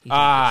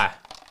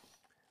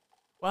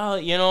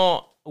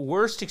 Well,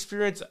 worst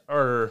experience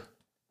or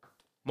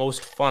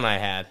most fun I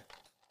had.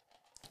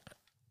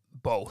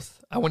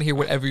 Both. I want to hear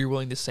whatever you're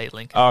willing to say,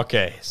 Lincoln.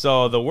 Okay,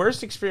 so the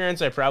worst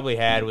experience I probably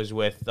had was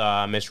with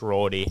Miss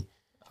Rhodey.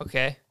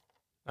 Okay.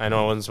 I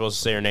know I wasn't supposed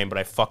to say her name, but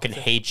I fucking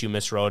hate you,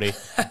 Miss Rhodey.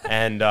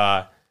 And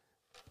I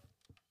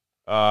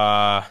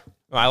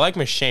like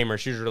Miss Shamer.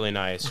 She was really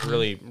nice.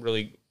 Really,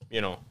 really,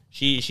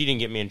 she didn't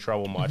get me in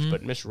trouble much,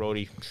 but Miss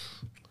Rhodey.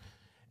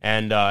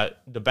 And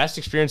the best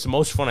experience, the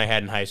most fun I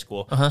had in high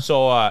school.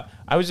 So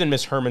I was in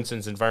Miss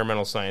Hermanson's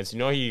environmental science. You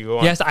know, you go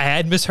on. Yes, I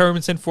had Miss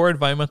Hermanson for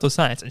environmental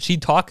science, and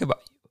she'd talk about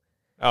you.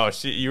 Oh,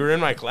 you were in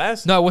my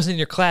class? No, I wasn't in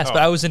your class,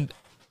 but I was in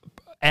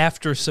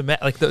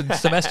the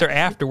semester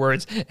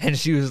afterwards, and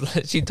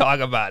she'd talk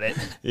about it.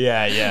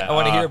 Yeah. I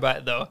want to hear about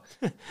it though.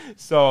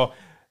 So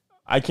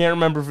I can't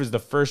remember if it was the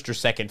first or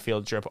second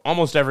field trip.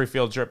 Almost every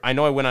field trip. I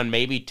know I went on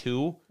maybe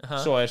two,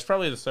 so it's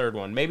probably the third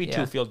one. Maybe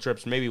two field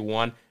trips, maybe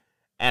one.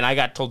 And I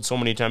got told so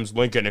many times,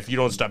 Lincoln, if you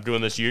don't stop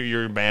doing this,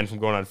 you're banned from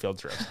going on field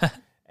trips.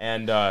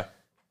 And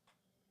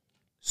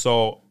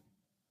so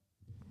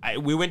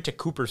we went to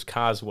Cooper's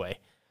Causeway.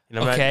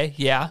 And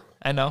yeah,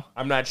 I know.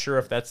 I'm not sure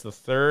if that's the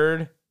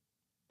third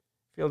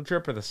field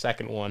trip or the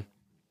second one.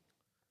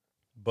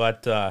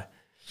 But I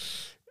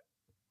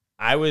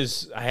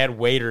had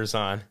waders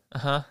on.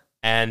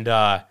 And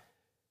there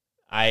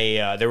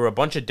were a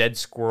bunch of dead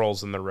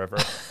squirrels in the river.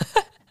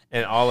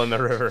 And all in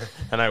the river.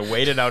 And I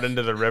waded out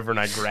into the river, and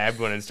I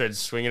grabbed one and started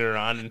swinging it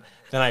around. And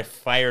then I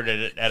fired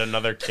it at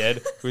another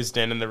kid who was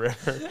standing in the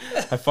river.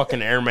 I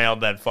fucking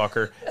airmailed that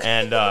fucker.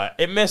 And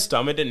it missed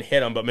him. It didn't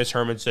hit him. But Miss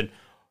Hermanson,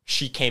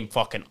 she came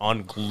fucking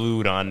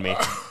unglued on me.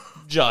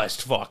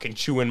 Just fucking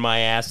chewing my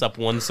ass up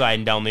one side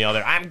and down the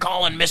other. I'm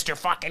calling Mr.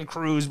 fucking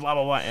Cruz, blah,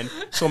 blah, blah. And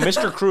so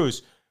Mr.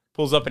 Cruz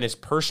pulls up in his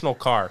personal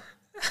car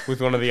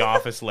with one of the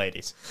office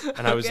ladies.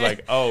 And I was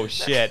like, oh,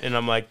 shit. And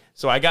I'm like,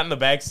 so I got in the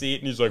back seat,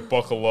 and he's like,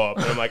 buckle up.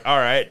 And I'm like, all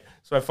right.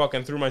 So I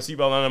fucking threw my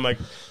seatbelt on. I'm like,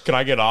 can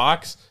I get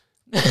aux?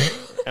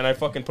 And I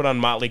fucking put on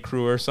Motley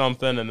Crue or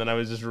something, and then I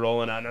was just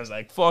rolling out, and I was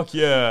like, fuck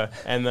yeah.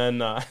 And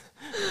then, and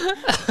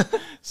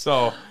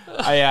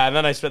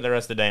then I spent the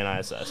rest of the day in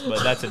ISS,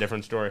 but that's a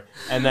different story.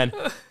 And then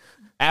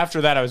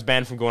after that, I was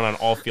banned from going on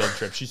all field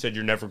trips. She said,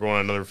 you're never going on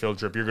another field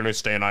trip. You're going to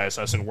stay in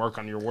ISS and work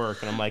on your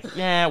work. And I'm like,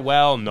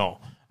 well, no.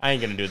 I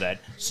ain't going to do that.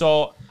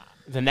 So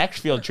the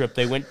next field trip,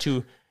 they went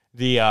to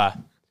the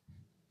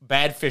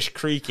Badfish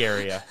Creek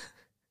area.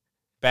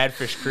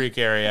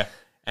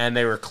 And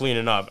they were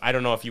cleaning up. I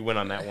don't know if you went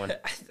on that one.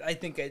 I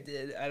think I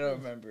did. I don't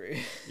remember.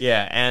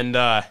 Yeah, and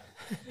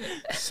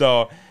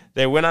so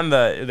they went to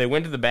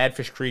the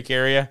Badfish Creek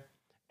area,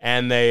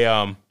 and they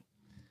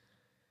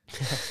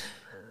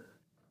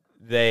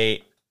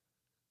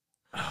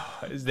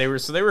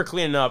were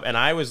cleaning up, and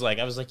I was like,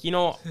 this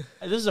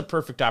is a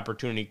perfect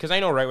opportunity because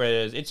I know right where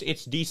it is.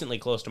 It's decently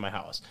close to my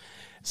house.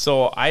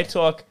 So I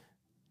took,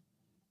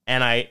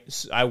 and I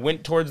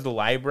went towards the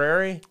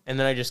library, and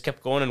then I just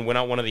kept going and went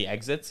out one of the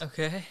exits.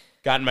 Okay.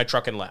 Got in my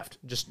truck and left.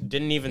 Just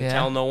didn't even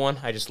tell no one.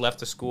 I just left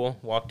the school,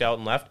 walked out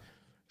and left,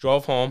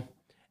 drove home.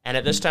 And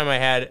at this time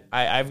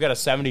I've got a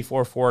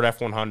 74 Ford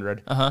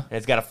F100, and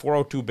it's got a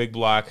 402 big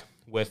block.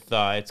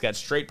 It's got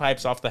straight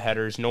pipes off the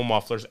headers, no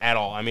mufflers at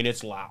all. I mean,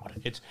 it's loud.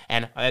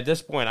 And at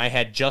this point, I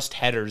had just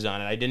headers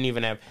on it. I didn't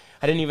even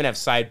have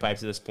side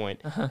pipes at this point.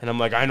 And I'm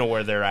like, I know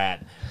where they're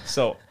at.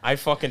 So I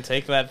fucking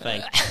take that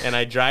thing and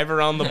I drive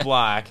around the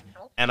block,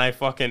 and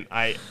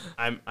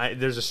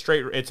there's a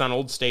straight. It's on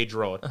Old Stage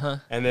Road,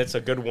 and it's a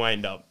good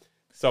wind up.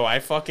 So I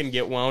fucking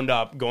get wound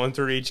up going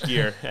through each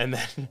gear, and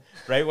then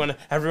right when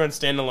everyone's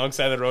standing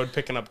alongside the road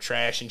picking up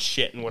trash and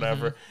shit and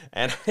whatever,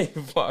 and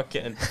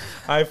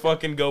I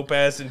fucking go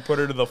past and put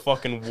her to the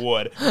fucking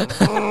wood.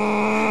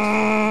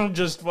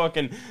 Just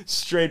fucking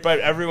straight by.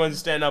 Everyone's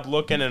standing up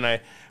looking, and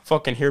I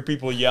fucking hear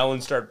people yell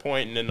and start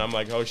pointing, and I'm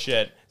like, oh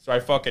shit. So I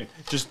fucking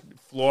just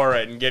floor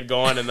it and get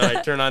going, and then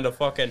I turn on to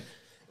fucking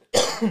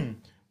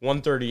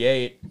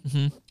 138,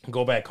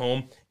 go back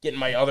home, get in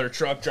my other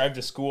truck, drive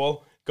to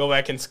school. Go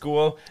back in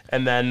school,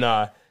 and then,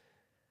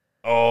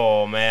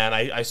 oh, man,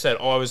 I said,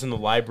 I was in the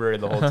library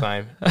the whole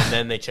time, and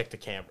then they checked the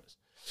cameras.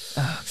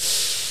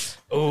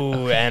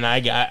 Oh, and I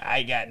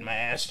got my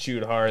ass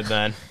chewed hard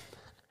then.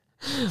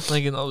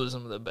 Lincoln, those are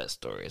some of the best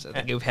stories I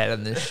think we've had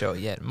on this show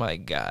yet. My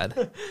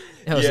God.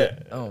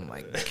 Oh,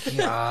 my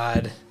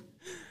God.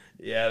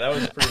 Yeah, that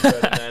was pretty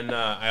good. And then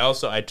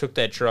I took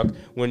that truck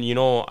when,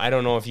 I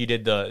don't know if you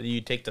take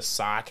the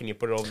sock and you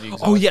put it over the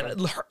exhaust. Oh, yeah,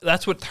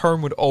 that's what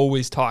Herm would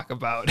always talk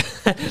about.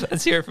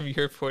 Let's hear it from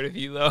your point of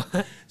view, though.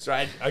 So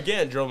I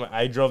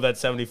drove that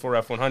 74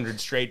 F100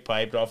 straight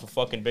piped off a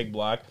fucking big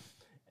block,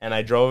 and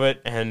I drove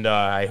it, and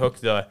I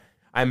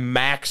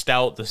maxed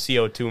out the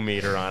CO2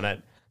 meter on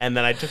it. And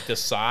then I took the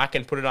sock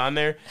and put it on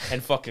there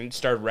and fucking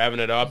started revving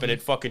it up, and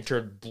it fucking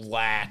turned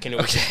black, and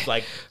it was just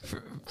like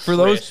for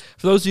those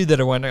of you that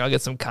are wondering, I'll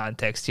get some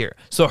context here.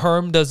 So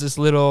Herm does this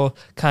little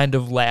kind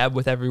of lab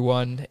with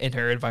everyone in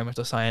her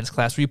environmental science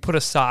class where you put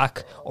a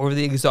sock over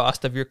the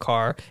exhaust of your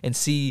car and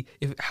see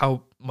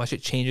how much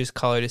it changes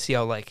color to see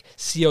how like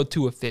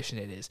CO2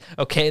 efficient it is.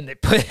 Okay, and they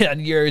put it on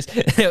yours,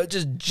 and it was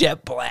just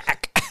jet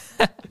black.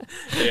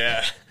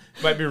 Yeah.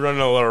 Might be running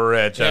a little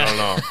rich. I don't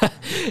know.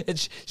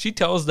 And she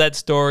tells that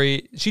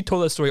story. She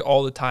told that story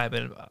all the time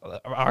in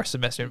our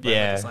semester in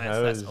environmental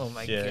science. Oh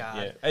my God.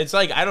 Yeah. It's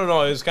like, I don't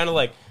know. It was kind of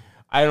like,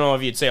 I don't know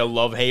if you'd say a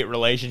love-hate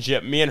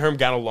relationship. Me and her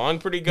got along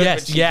pretty good.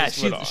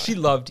 Yes, but she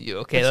loved you.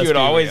 Okay, she would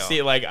always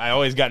see, like, I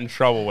always got in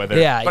trouble with her.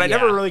 Yeah, but I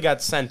never really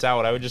got sent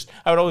out. I would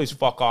always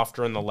fuck off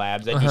during the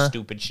labs. I'd do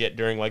stupid shit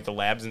during, like, the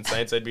labs in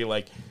science. I'd be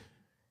like,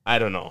 I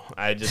don't know.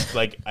 I just,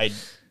 like,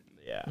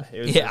 yeah, it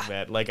was just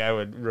bad. Like, I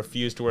would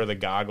refuse to wear the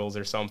goggles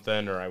or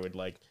something, or I would,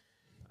 like,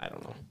 I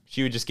don't know.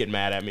 She would just get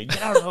mad at me.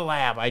 Get out of the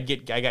lab. I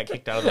got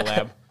kicked out of the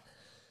lab.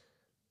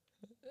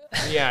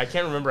 Yeah, I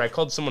can't remember. I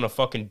called someone a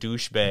fucking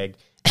douchebag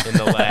in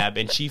the lab,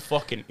 and she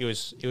fucking, it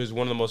was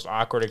one of the most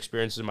awkward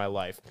experiences of my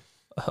life.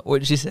 What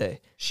did she say?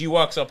 She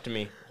walks up to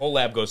me. Whole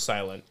lab goes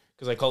silent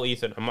because I call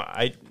Ethan.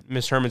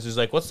 Miss Hermanson is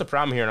like, "What's the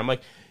problem here?" And I'm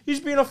like, "He's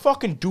being a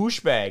fucking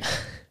douchebag."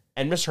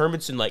 And Miss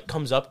Hermanson like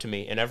comes up to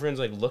me, and everyone's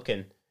like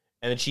looking.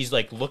 And then she's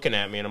like looking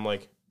at me, and I'm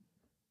like,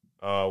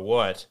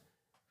 what?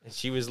 And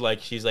she's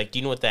like, do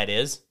you know what that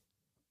is?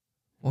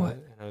 What?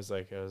 And I was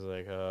like,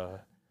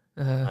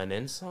 an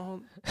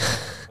insult?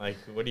 Like,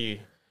 what do you?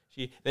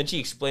 Then she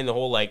explained the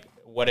whole like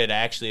what it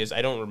actually is.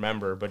 I don't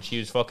remember, but she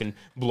was fucking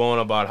blowing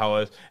about how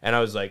it was, and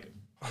I was like,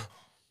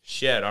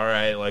 shit, all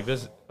right, like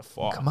this.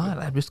 Fuck. Come on,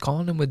 I'm just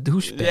calling him a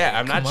douchebag. Yeah,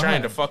 I'm not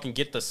trying to fucking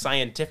get the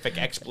scientific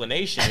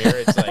explanation here.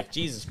 It's like,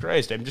 Jesus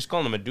Christ, I'm just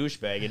calling him a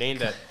douchebag. It ain't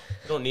that.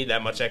 You don't need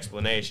that much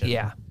explanation.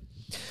 Yeah.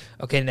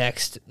 Okay,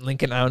 next,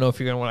 Lincoln. I don't know if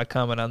you're gonna want to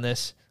comment on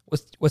this.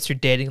 What's your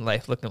dating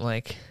life looking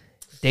like?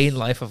 Dating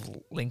life of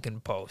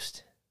Lincoln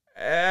Post.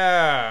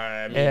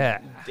 Dating.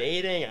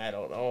 I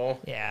don't know.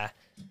 Yeah.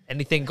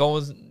 Anything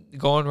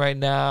going right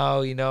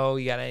now? You know,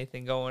 you got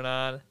anything going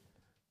on?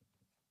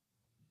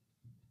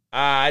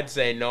 I'd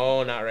say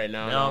no, not right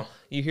now. No.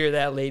 You hear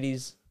that,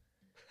 ladies?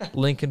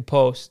 Lincoln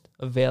Post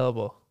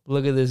available.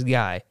 Look at this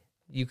guy.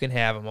 You can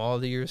have him all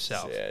to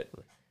yourself.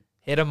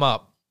 Hit him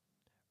up.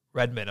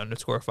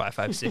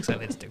 Redmond_556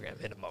 on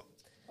Instagram. Hit him up.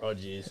 Oh,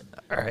 jeez.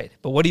 All right.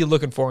 But what are you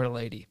looking for in a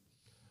lady?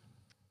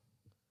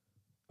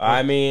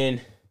 I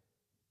mean,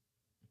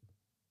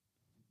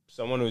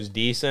 someone who's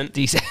decent.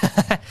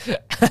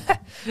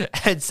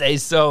 I'd say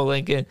so,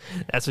 Lincoln.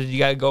 That's what you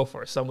got to go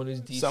for. Someone who's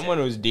decent. Someone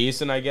who's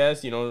decent, I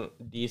guess. You know,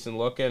 decent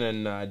looking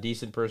and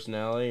decent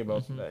personality.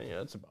 About that. Yeah,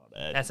 that's about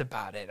it. That's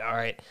about it. All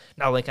right.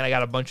 Now, Lincoln, I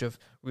got a bunch of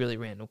really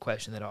random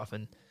questions that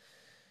often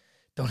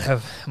don't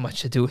have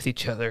much to do with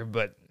each other,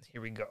 but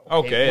here we go.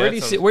 Okay.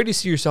 Where do you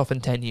see yourself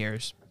in 10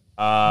 years?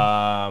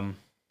 I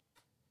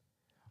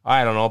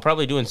don't know.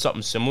 Probably doing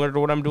something similar to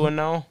what I'm doing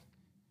now.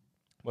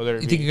 You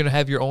think you're going to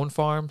have your own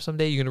farm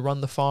someday? You're going to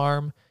run the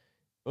farm?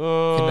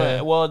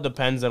 Well, it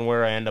depends on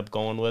where I end up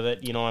going with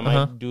it. You know, I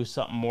might do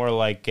something more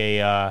like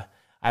I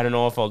don't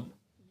know if I'll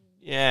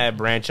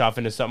branch off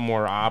into something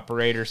more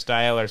operator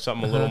style or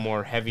something a little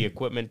more heavy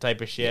equipment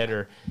type of shit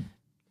or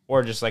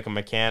just like a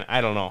mechanic.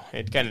 I don't know.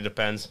 It kind of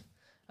depends.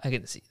 I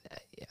can see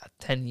that. Yeah,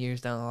 10 years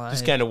down the line.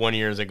 Just kind of 1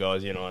 year ago,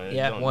 you know.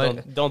 Yeah,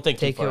 don't think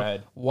too far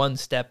ahead. One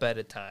step at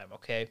a time,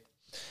 okay?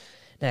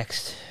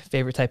 Next,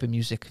 favorite type of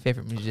music,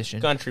 favorite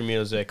musician? Country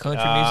music.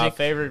 Country music?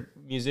 Favorite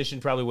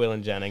musician, probably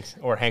Waylon Jennings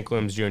or Hank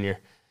Williams Jr.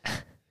 I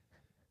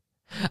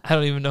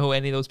don't even know who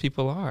any of those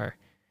people are.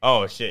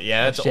 Oh, shit.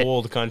 Yeah, that's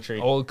old country.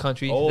 Old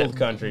country. Old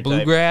country.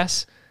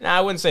 Bluegrass? Nah,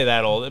 I wouldn't say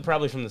that old.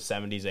 Probably from the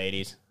 70s,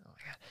 80s. Oh,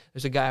 my God.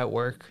 There's a guy at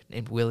work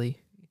named Willie.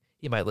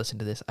 He might listen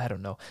to this. I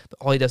don't know. But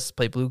all he does is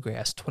play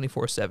bluegrass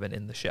 24/7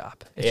 in the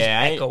shop. It's just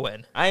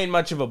echoing. I ain't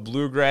much of a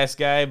bluegrass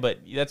guy,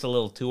 but that's a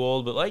little too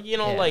old. But, like, you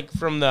know, like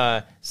from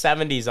the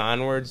 70s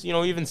onwards, you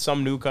know, even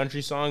some new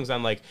country songs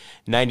on, like,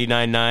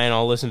 99.9,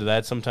 I'll listen to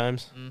that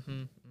sometimes.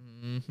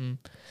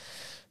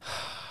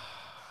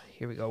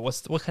 Here we go.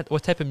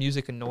 What type of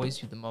music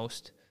annoys you the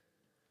most?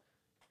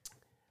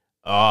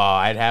 Oh,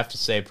 I'd have to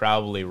say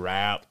probably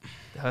rap.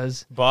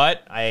 Does?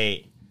 But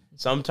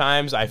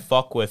sometimes I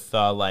fuck with,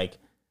 like,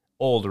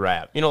 old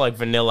rap, you know, like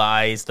Vanilla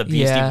Ice, the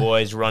Beastie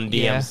Boys, Run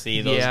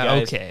DMC, those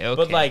guys. Okay.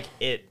 But like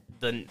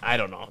I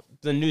don't know,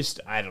 the new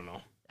I don't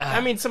know.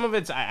 I mean, some of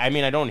it's. I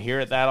mean, I don't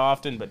hear it that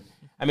often, but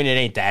I mean, it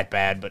ain't that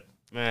bad. But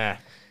yeah,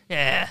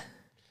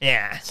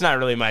 it's not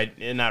really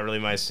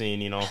my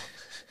scene, you know.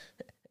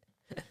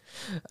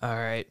 All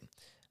right,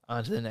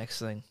 on to the next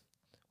thing.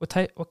 What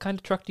kind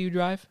of truck do you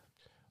drive?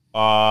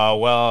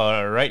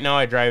 Well, right now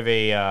I drive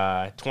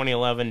a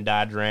 2011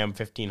 Dodge Ram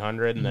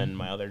 1500, and then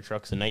my other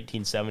truck's a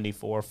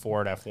 1974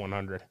 Ford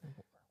F100.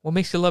 What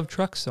makes you love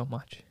trucks so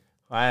much?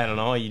 I don't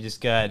know. You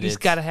just got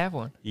to have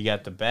one. You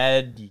got the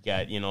bed. You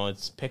got, you know,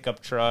 it's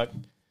pickup truck.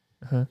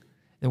 And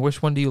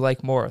which one do you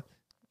like more?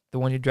 The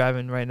one you're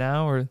driving right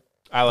now, or?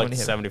 I like the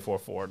 74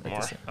 Ford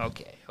more.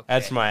 Okay.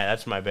 That's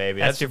my baby.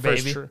 That's your the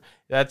first baby?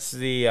 That's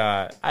the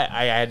I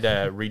had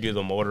to redo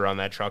the motor on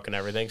that truck and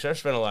everything, so I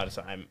spent a lot of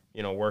time,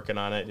 working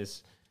on it.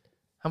 Just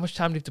How much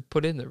time do you have to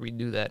put in to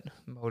redo that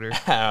motor?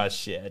 oh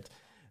shit,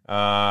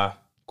 quite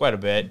a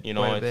bit.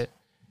 Quite a bit.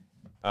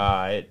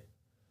 I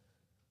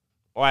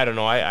don't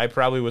know. I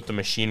probably with the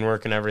machine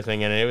work and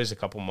everything, and it was a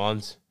couple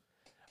months.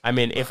 I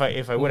mean, if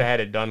I would have had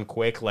it done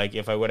quick, like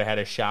if I would have had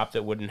a shop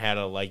that wouldn't had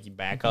a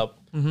backup,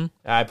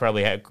 I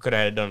probably could have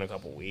had it done in a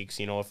couple weeks.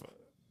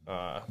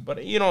 But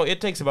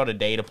it takes about a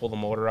day to pull the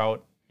motor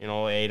out.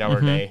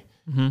 8-hour day.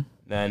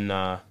 Then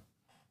a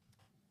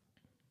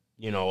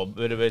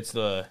bit of it's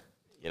the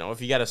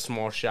if you got a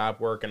small shop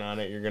working on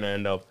it, you're gonna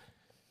end up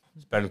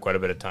spending quite a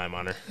bit of time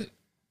on her.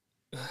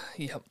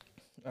 Yep.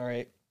 All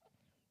right.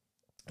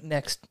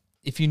 Next,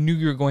 if you knew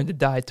you were going to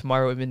die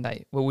tomorrow at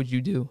midnight, what would you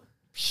do?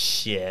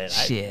 Shit.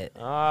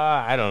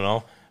 I don't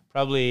know.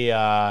 Probably.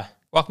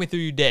 Walk me through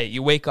your day.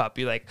 You wake up.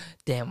 You're like,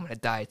 damn, I'm gonna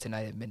die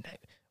tonight at midnight.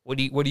 What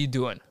are you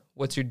doing?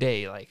 What's your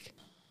day like?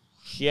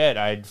 Shit,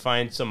 I'd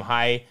find some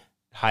high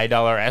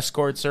dollar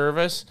escort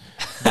service,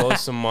 blow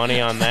some money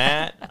on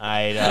that.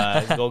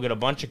 I'd go get a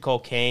bunch of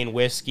cocaine,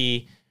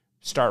 whiskey,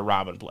 start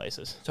robbing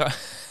places.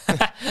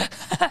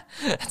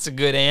 That's a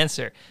good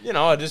answer.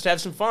 Just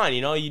have some fun.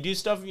 You do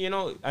stuff.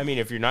 I mean,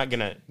 if you're not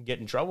gonna get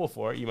in trouble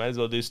for it, you might as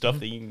well do stuff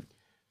that you can.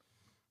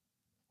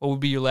 What would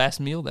be your last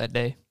meal that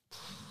day?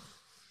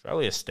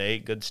 Probably a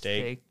steak, good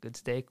steak. Good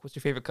steak. What's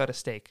your favorite cut of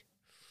steak?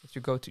 What's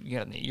your go-to?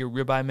 You're a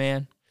ribeye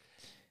man?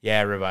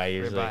 Yeah, ribeye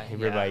usually.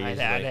 Ribeye usually.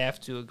 I'd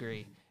have to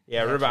agree.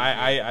 Yeah, ribeye.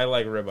 I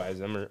like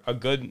ribeyes. I'm a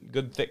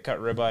good thick cut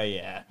ribeye.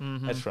 Yeah,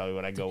 that's probably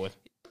what I go with.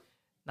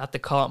 Not to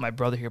call out my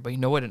brother here, but you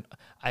know what?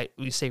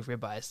 We say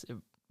ribeyes. It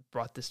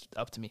brought this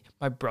up to me.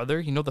 My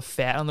brother, the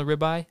fat on the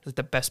ribeye is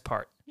the best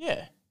part.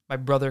 Yeah. My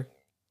brother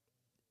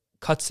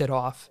cuts it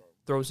off.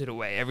 Throws it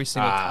away every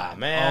single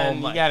time.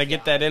 Man, you got to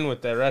get that in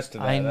with the rest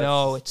of that. I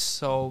know. It's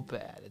so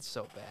bad. It's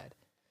so bad.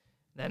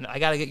 Then I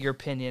got to get your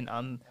opinion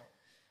on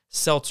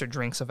seltzer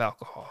drinks of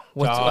alcohol.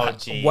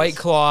 White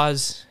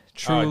Claws,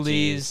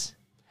 Trulies.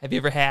 Have you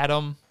ever had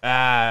them?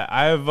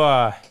 I've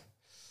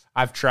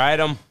tried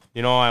them.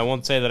 I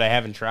won't say that I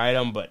haven't tried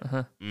them, but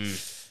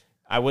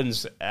I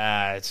wouldn't.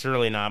 It's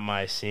really not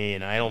my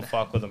scene. I don't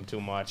fuck with them too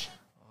much.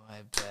 Oh,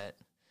 I bet.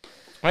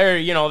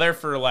 They're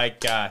for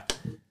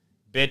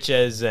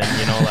bitches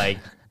and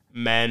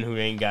men who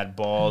ain't got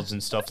balls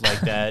and stuff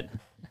like that.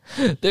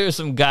 There are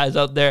some guys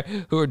out there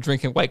who are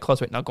drinking White Claws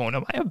right now going,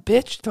 am I a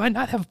bitch? Do I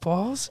not have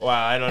balls? Well,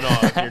 I don't know.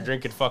 If you're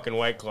drinking fucking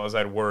White Claws,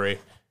 I'd worry.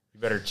 You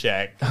better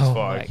check. Oh,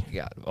 my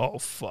God. Oh,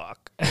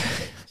 fuck.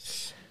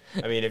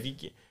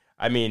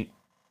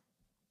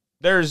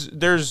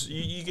 There's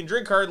you can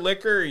drink hard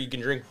liquor, or you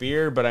can drink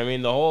beer, but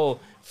the whole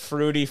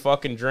fruity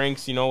fucking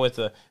drinks,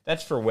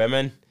 that's for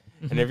women.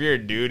 And if you're a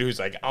dude who's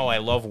like, oh, I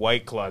love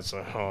White Claws,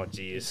 oh,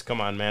 geez,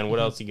 come on, man, what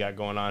else you got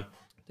going on?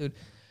 Dude,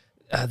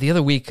 the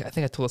other week, I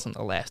think I told us on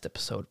the last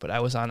episode, but I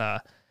was in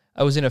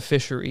a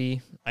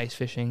fishery, ice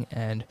fishing,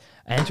 and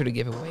I entered a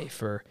giveaway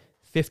for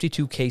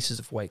 52 cases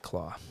of White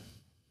Claw.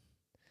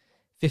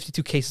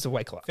 52 cases of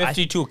White Claw.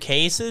 52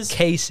 cases?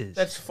 Cases.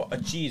 That's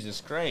Jesus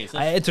Christ.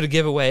 I entered a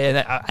giveaway, and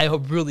I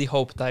really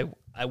hoped I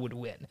would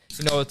win.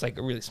 It's like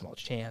a really small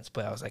chance,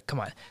 but I was like, come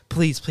on,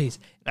 please. And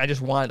I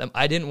just wanted them.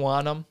 I didn't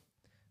want them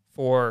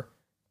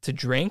to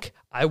drink.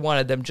 I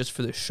wanted them just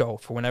for the show,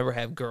 for whenever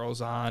I have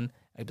girls on.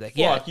 I'd be like,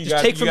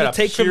 take from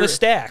the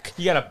stack.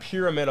 You got a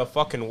pyramid of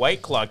fucking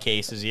White Claw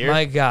cases here.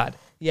 My God.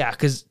 Yeah,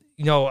 because,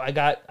 I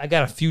got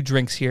a few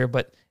drinks here,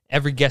 but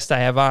every guest I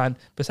have on,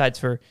 besides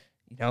for,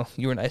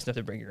 you were nice enough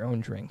to bring your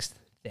own drinks.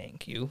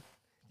 Thank you.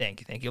 A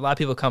lot of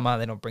people come on,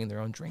 they don't bring their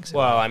own drinks.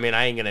 Well, I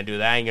ain't going to do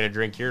that. I ain't going to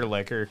drink your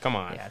liquor. Come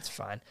on. Yeah, it's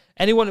fine.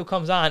 Anyone who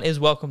comes on is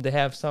welcome to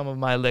have some of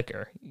my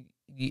liquor.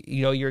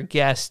 You're a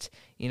guest.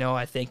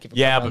 I thank you for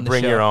coming on the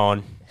bring show. your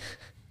own.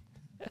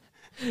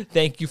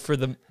 Thank you for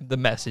the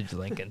message,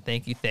 Lincoln.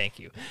 Thank you.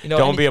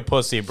 Don't be a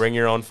pussy. Bring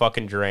your own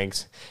fucking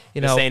drinks.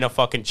 This ain't a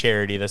fucking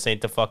charity. This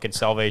ain't the fucking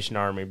Salvation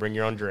Army. Bring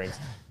your own drinks.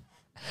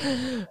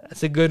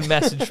 That's a good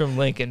message from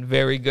Lincoln.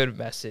 Very good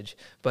message.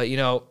 But,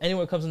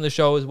 anyone who comes on the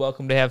show is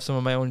welcome to have some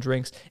of my own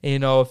drinks.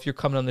 And, if you're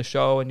coming on the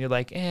show and you're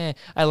like,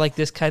 I like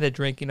this kind of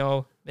drink,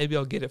 maybe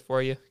I'll get it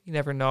for you. You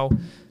never know.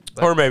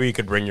 But, or maybe you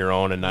could bring your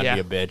own and not be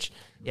a bitch.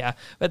 Yeah.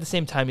 But at the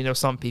same time,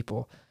 some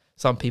people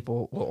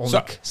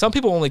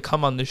will only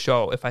come on the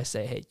show if I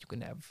say, hey, you can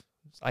have,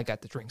 I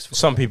got the drinks for you.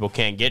 Some people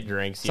can't get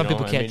drinks. Some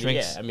people can't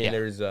drink. Yeah,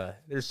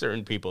 there's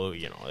certain people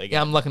who,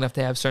 I'm lucky enough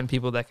to have certain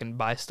people that can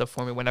buy stuff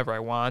for me whenever I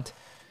want.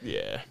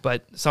 Yeah.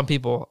 But some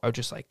people are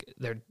just like,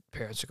 their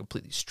parents are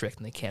completely strict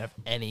and they can't have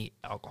any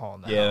alcohol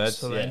in the house.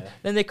 So then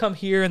they come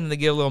here and they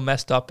get a little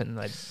messed up and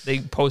they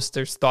post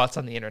their thoughts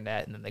on the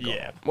internet and then they go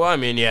home. Well,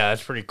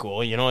 that's pretty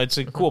cool. It's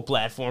a cool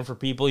platform for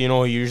people,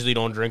 who usually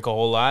don't drink a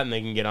whole lot and they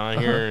can get on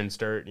here and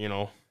start,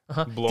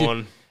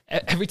 blowing. Dude,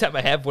 every time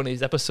I have one of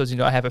these episodes,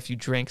 I have a few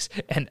drinks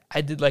and I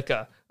did like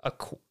a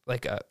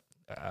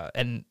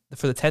and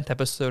for the 10th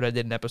episode, I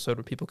did an episode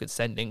where people could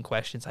send in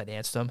questions. I'd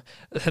answer them.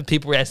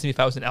 People were asking me if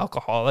I was an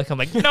alcoholic. I'm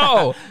like,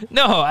 no,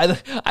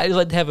 I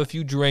like to have a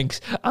few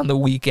drinks on the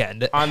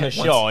weekend. On the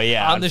show,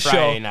 yeah. On the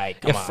Friday show. night,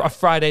 A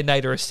Friday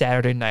night or a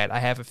Saturday night, I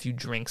have a few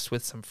drinks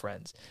with some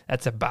friends.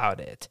 That's about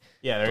it.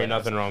 Yeah, there ain't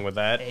nothing wrong with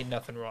that. Ain't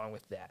nothing wrong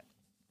with that.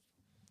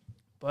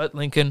 But,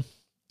 Lincoln,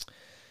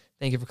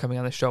 thank you for coming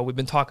on the show. We've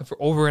been talking for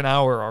over an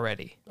hour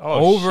already.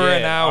 Oh, over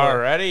shit. an hour.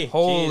 Already?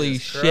 Holy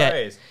Jesus shit.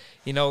 Christ.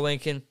 You know,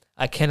 Lincoln,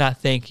 I cannot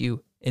thank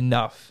you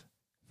enough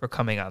for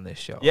coming on this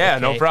show. Yeah,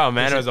 okay? no problem,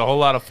 man. Listen, It was a whole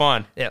lot of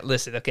fun. Yeah,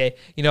 listen, okay?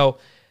 You know,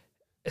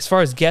 as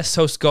far as guest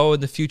hosts go in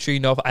the future, you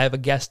know, if I have a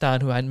guest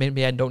on who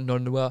maybe I don't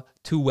know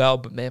too well,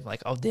 but maybe I'm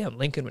like, oh, damn,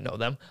 Lincoln would know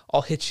them.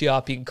 I'll hit you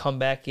up. You can come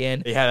back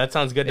in. Yeah, that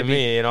sounds good to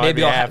me. You know,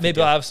 maybe I'll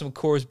have some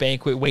Coors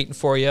Banquet waiting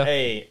for you.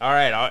 Hey, all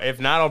right. If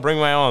not, I'll bring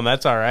my own.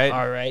 That's all right.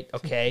 All right,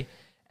 okay.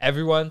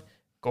 Everyone,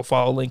 go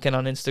follow Lincoln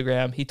on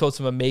Instagram. He told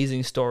some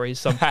amazing stories,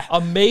 some of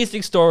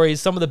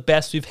the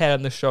best we've had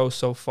on the show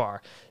so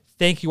far.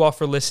 Thank you all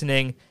for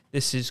listening.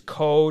 This is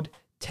Code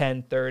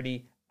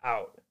 1030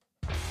 out.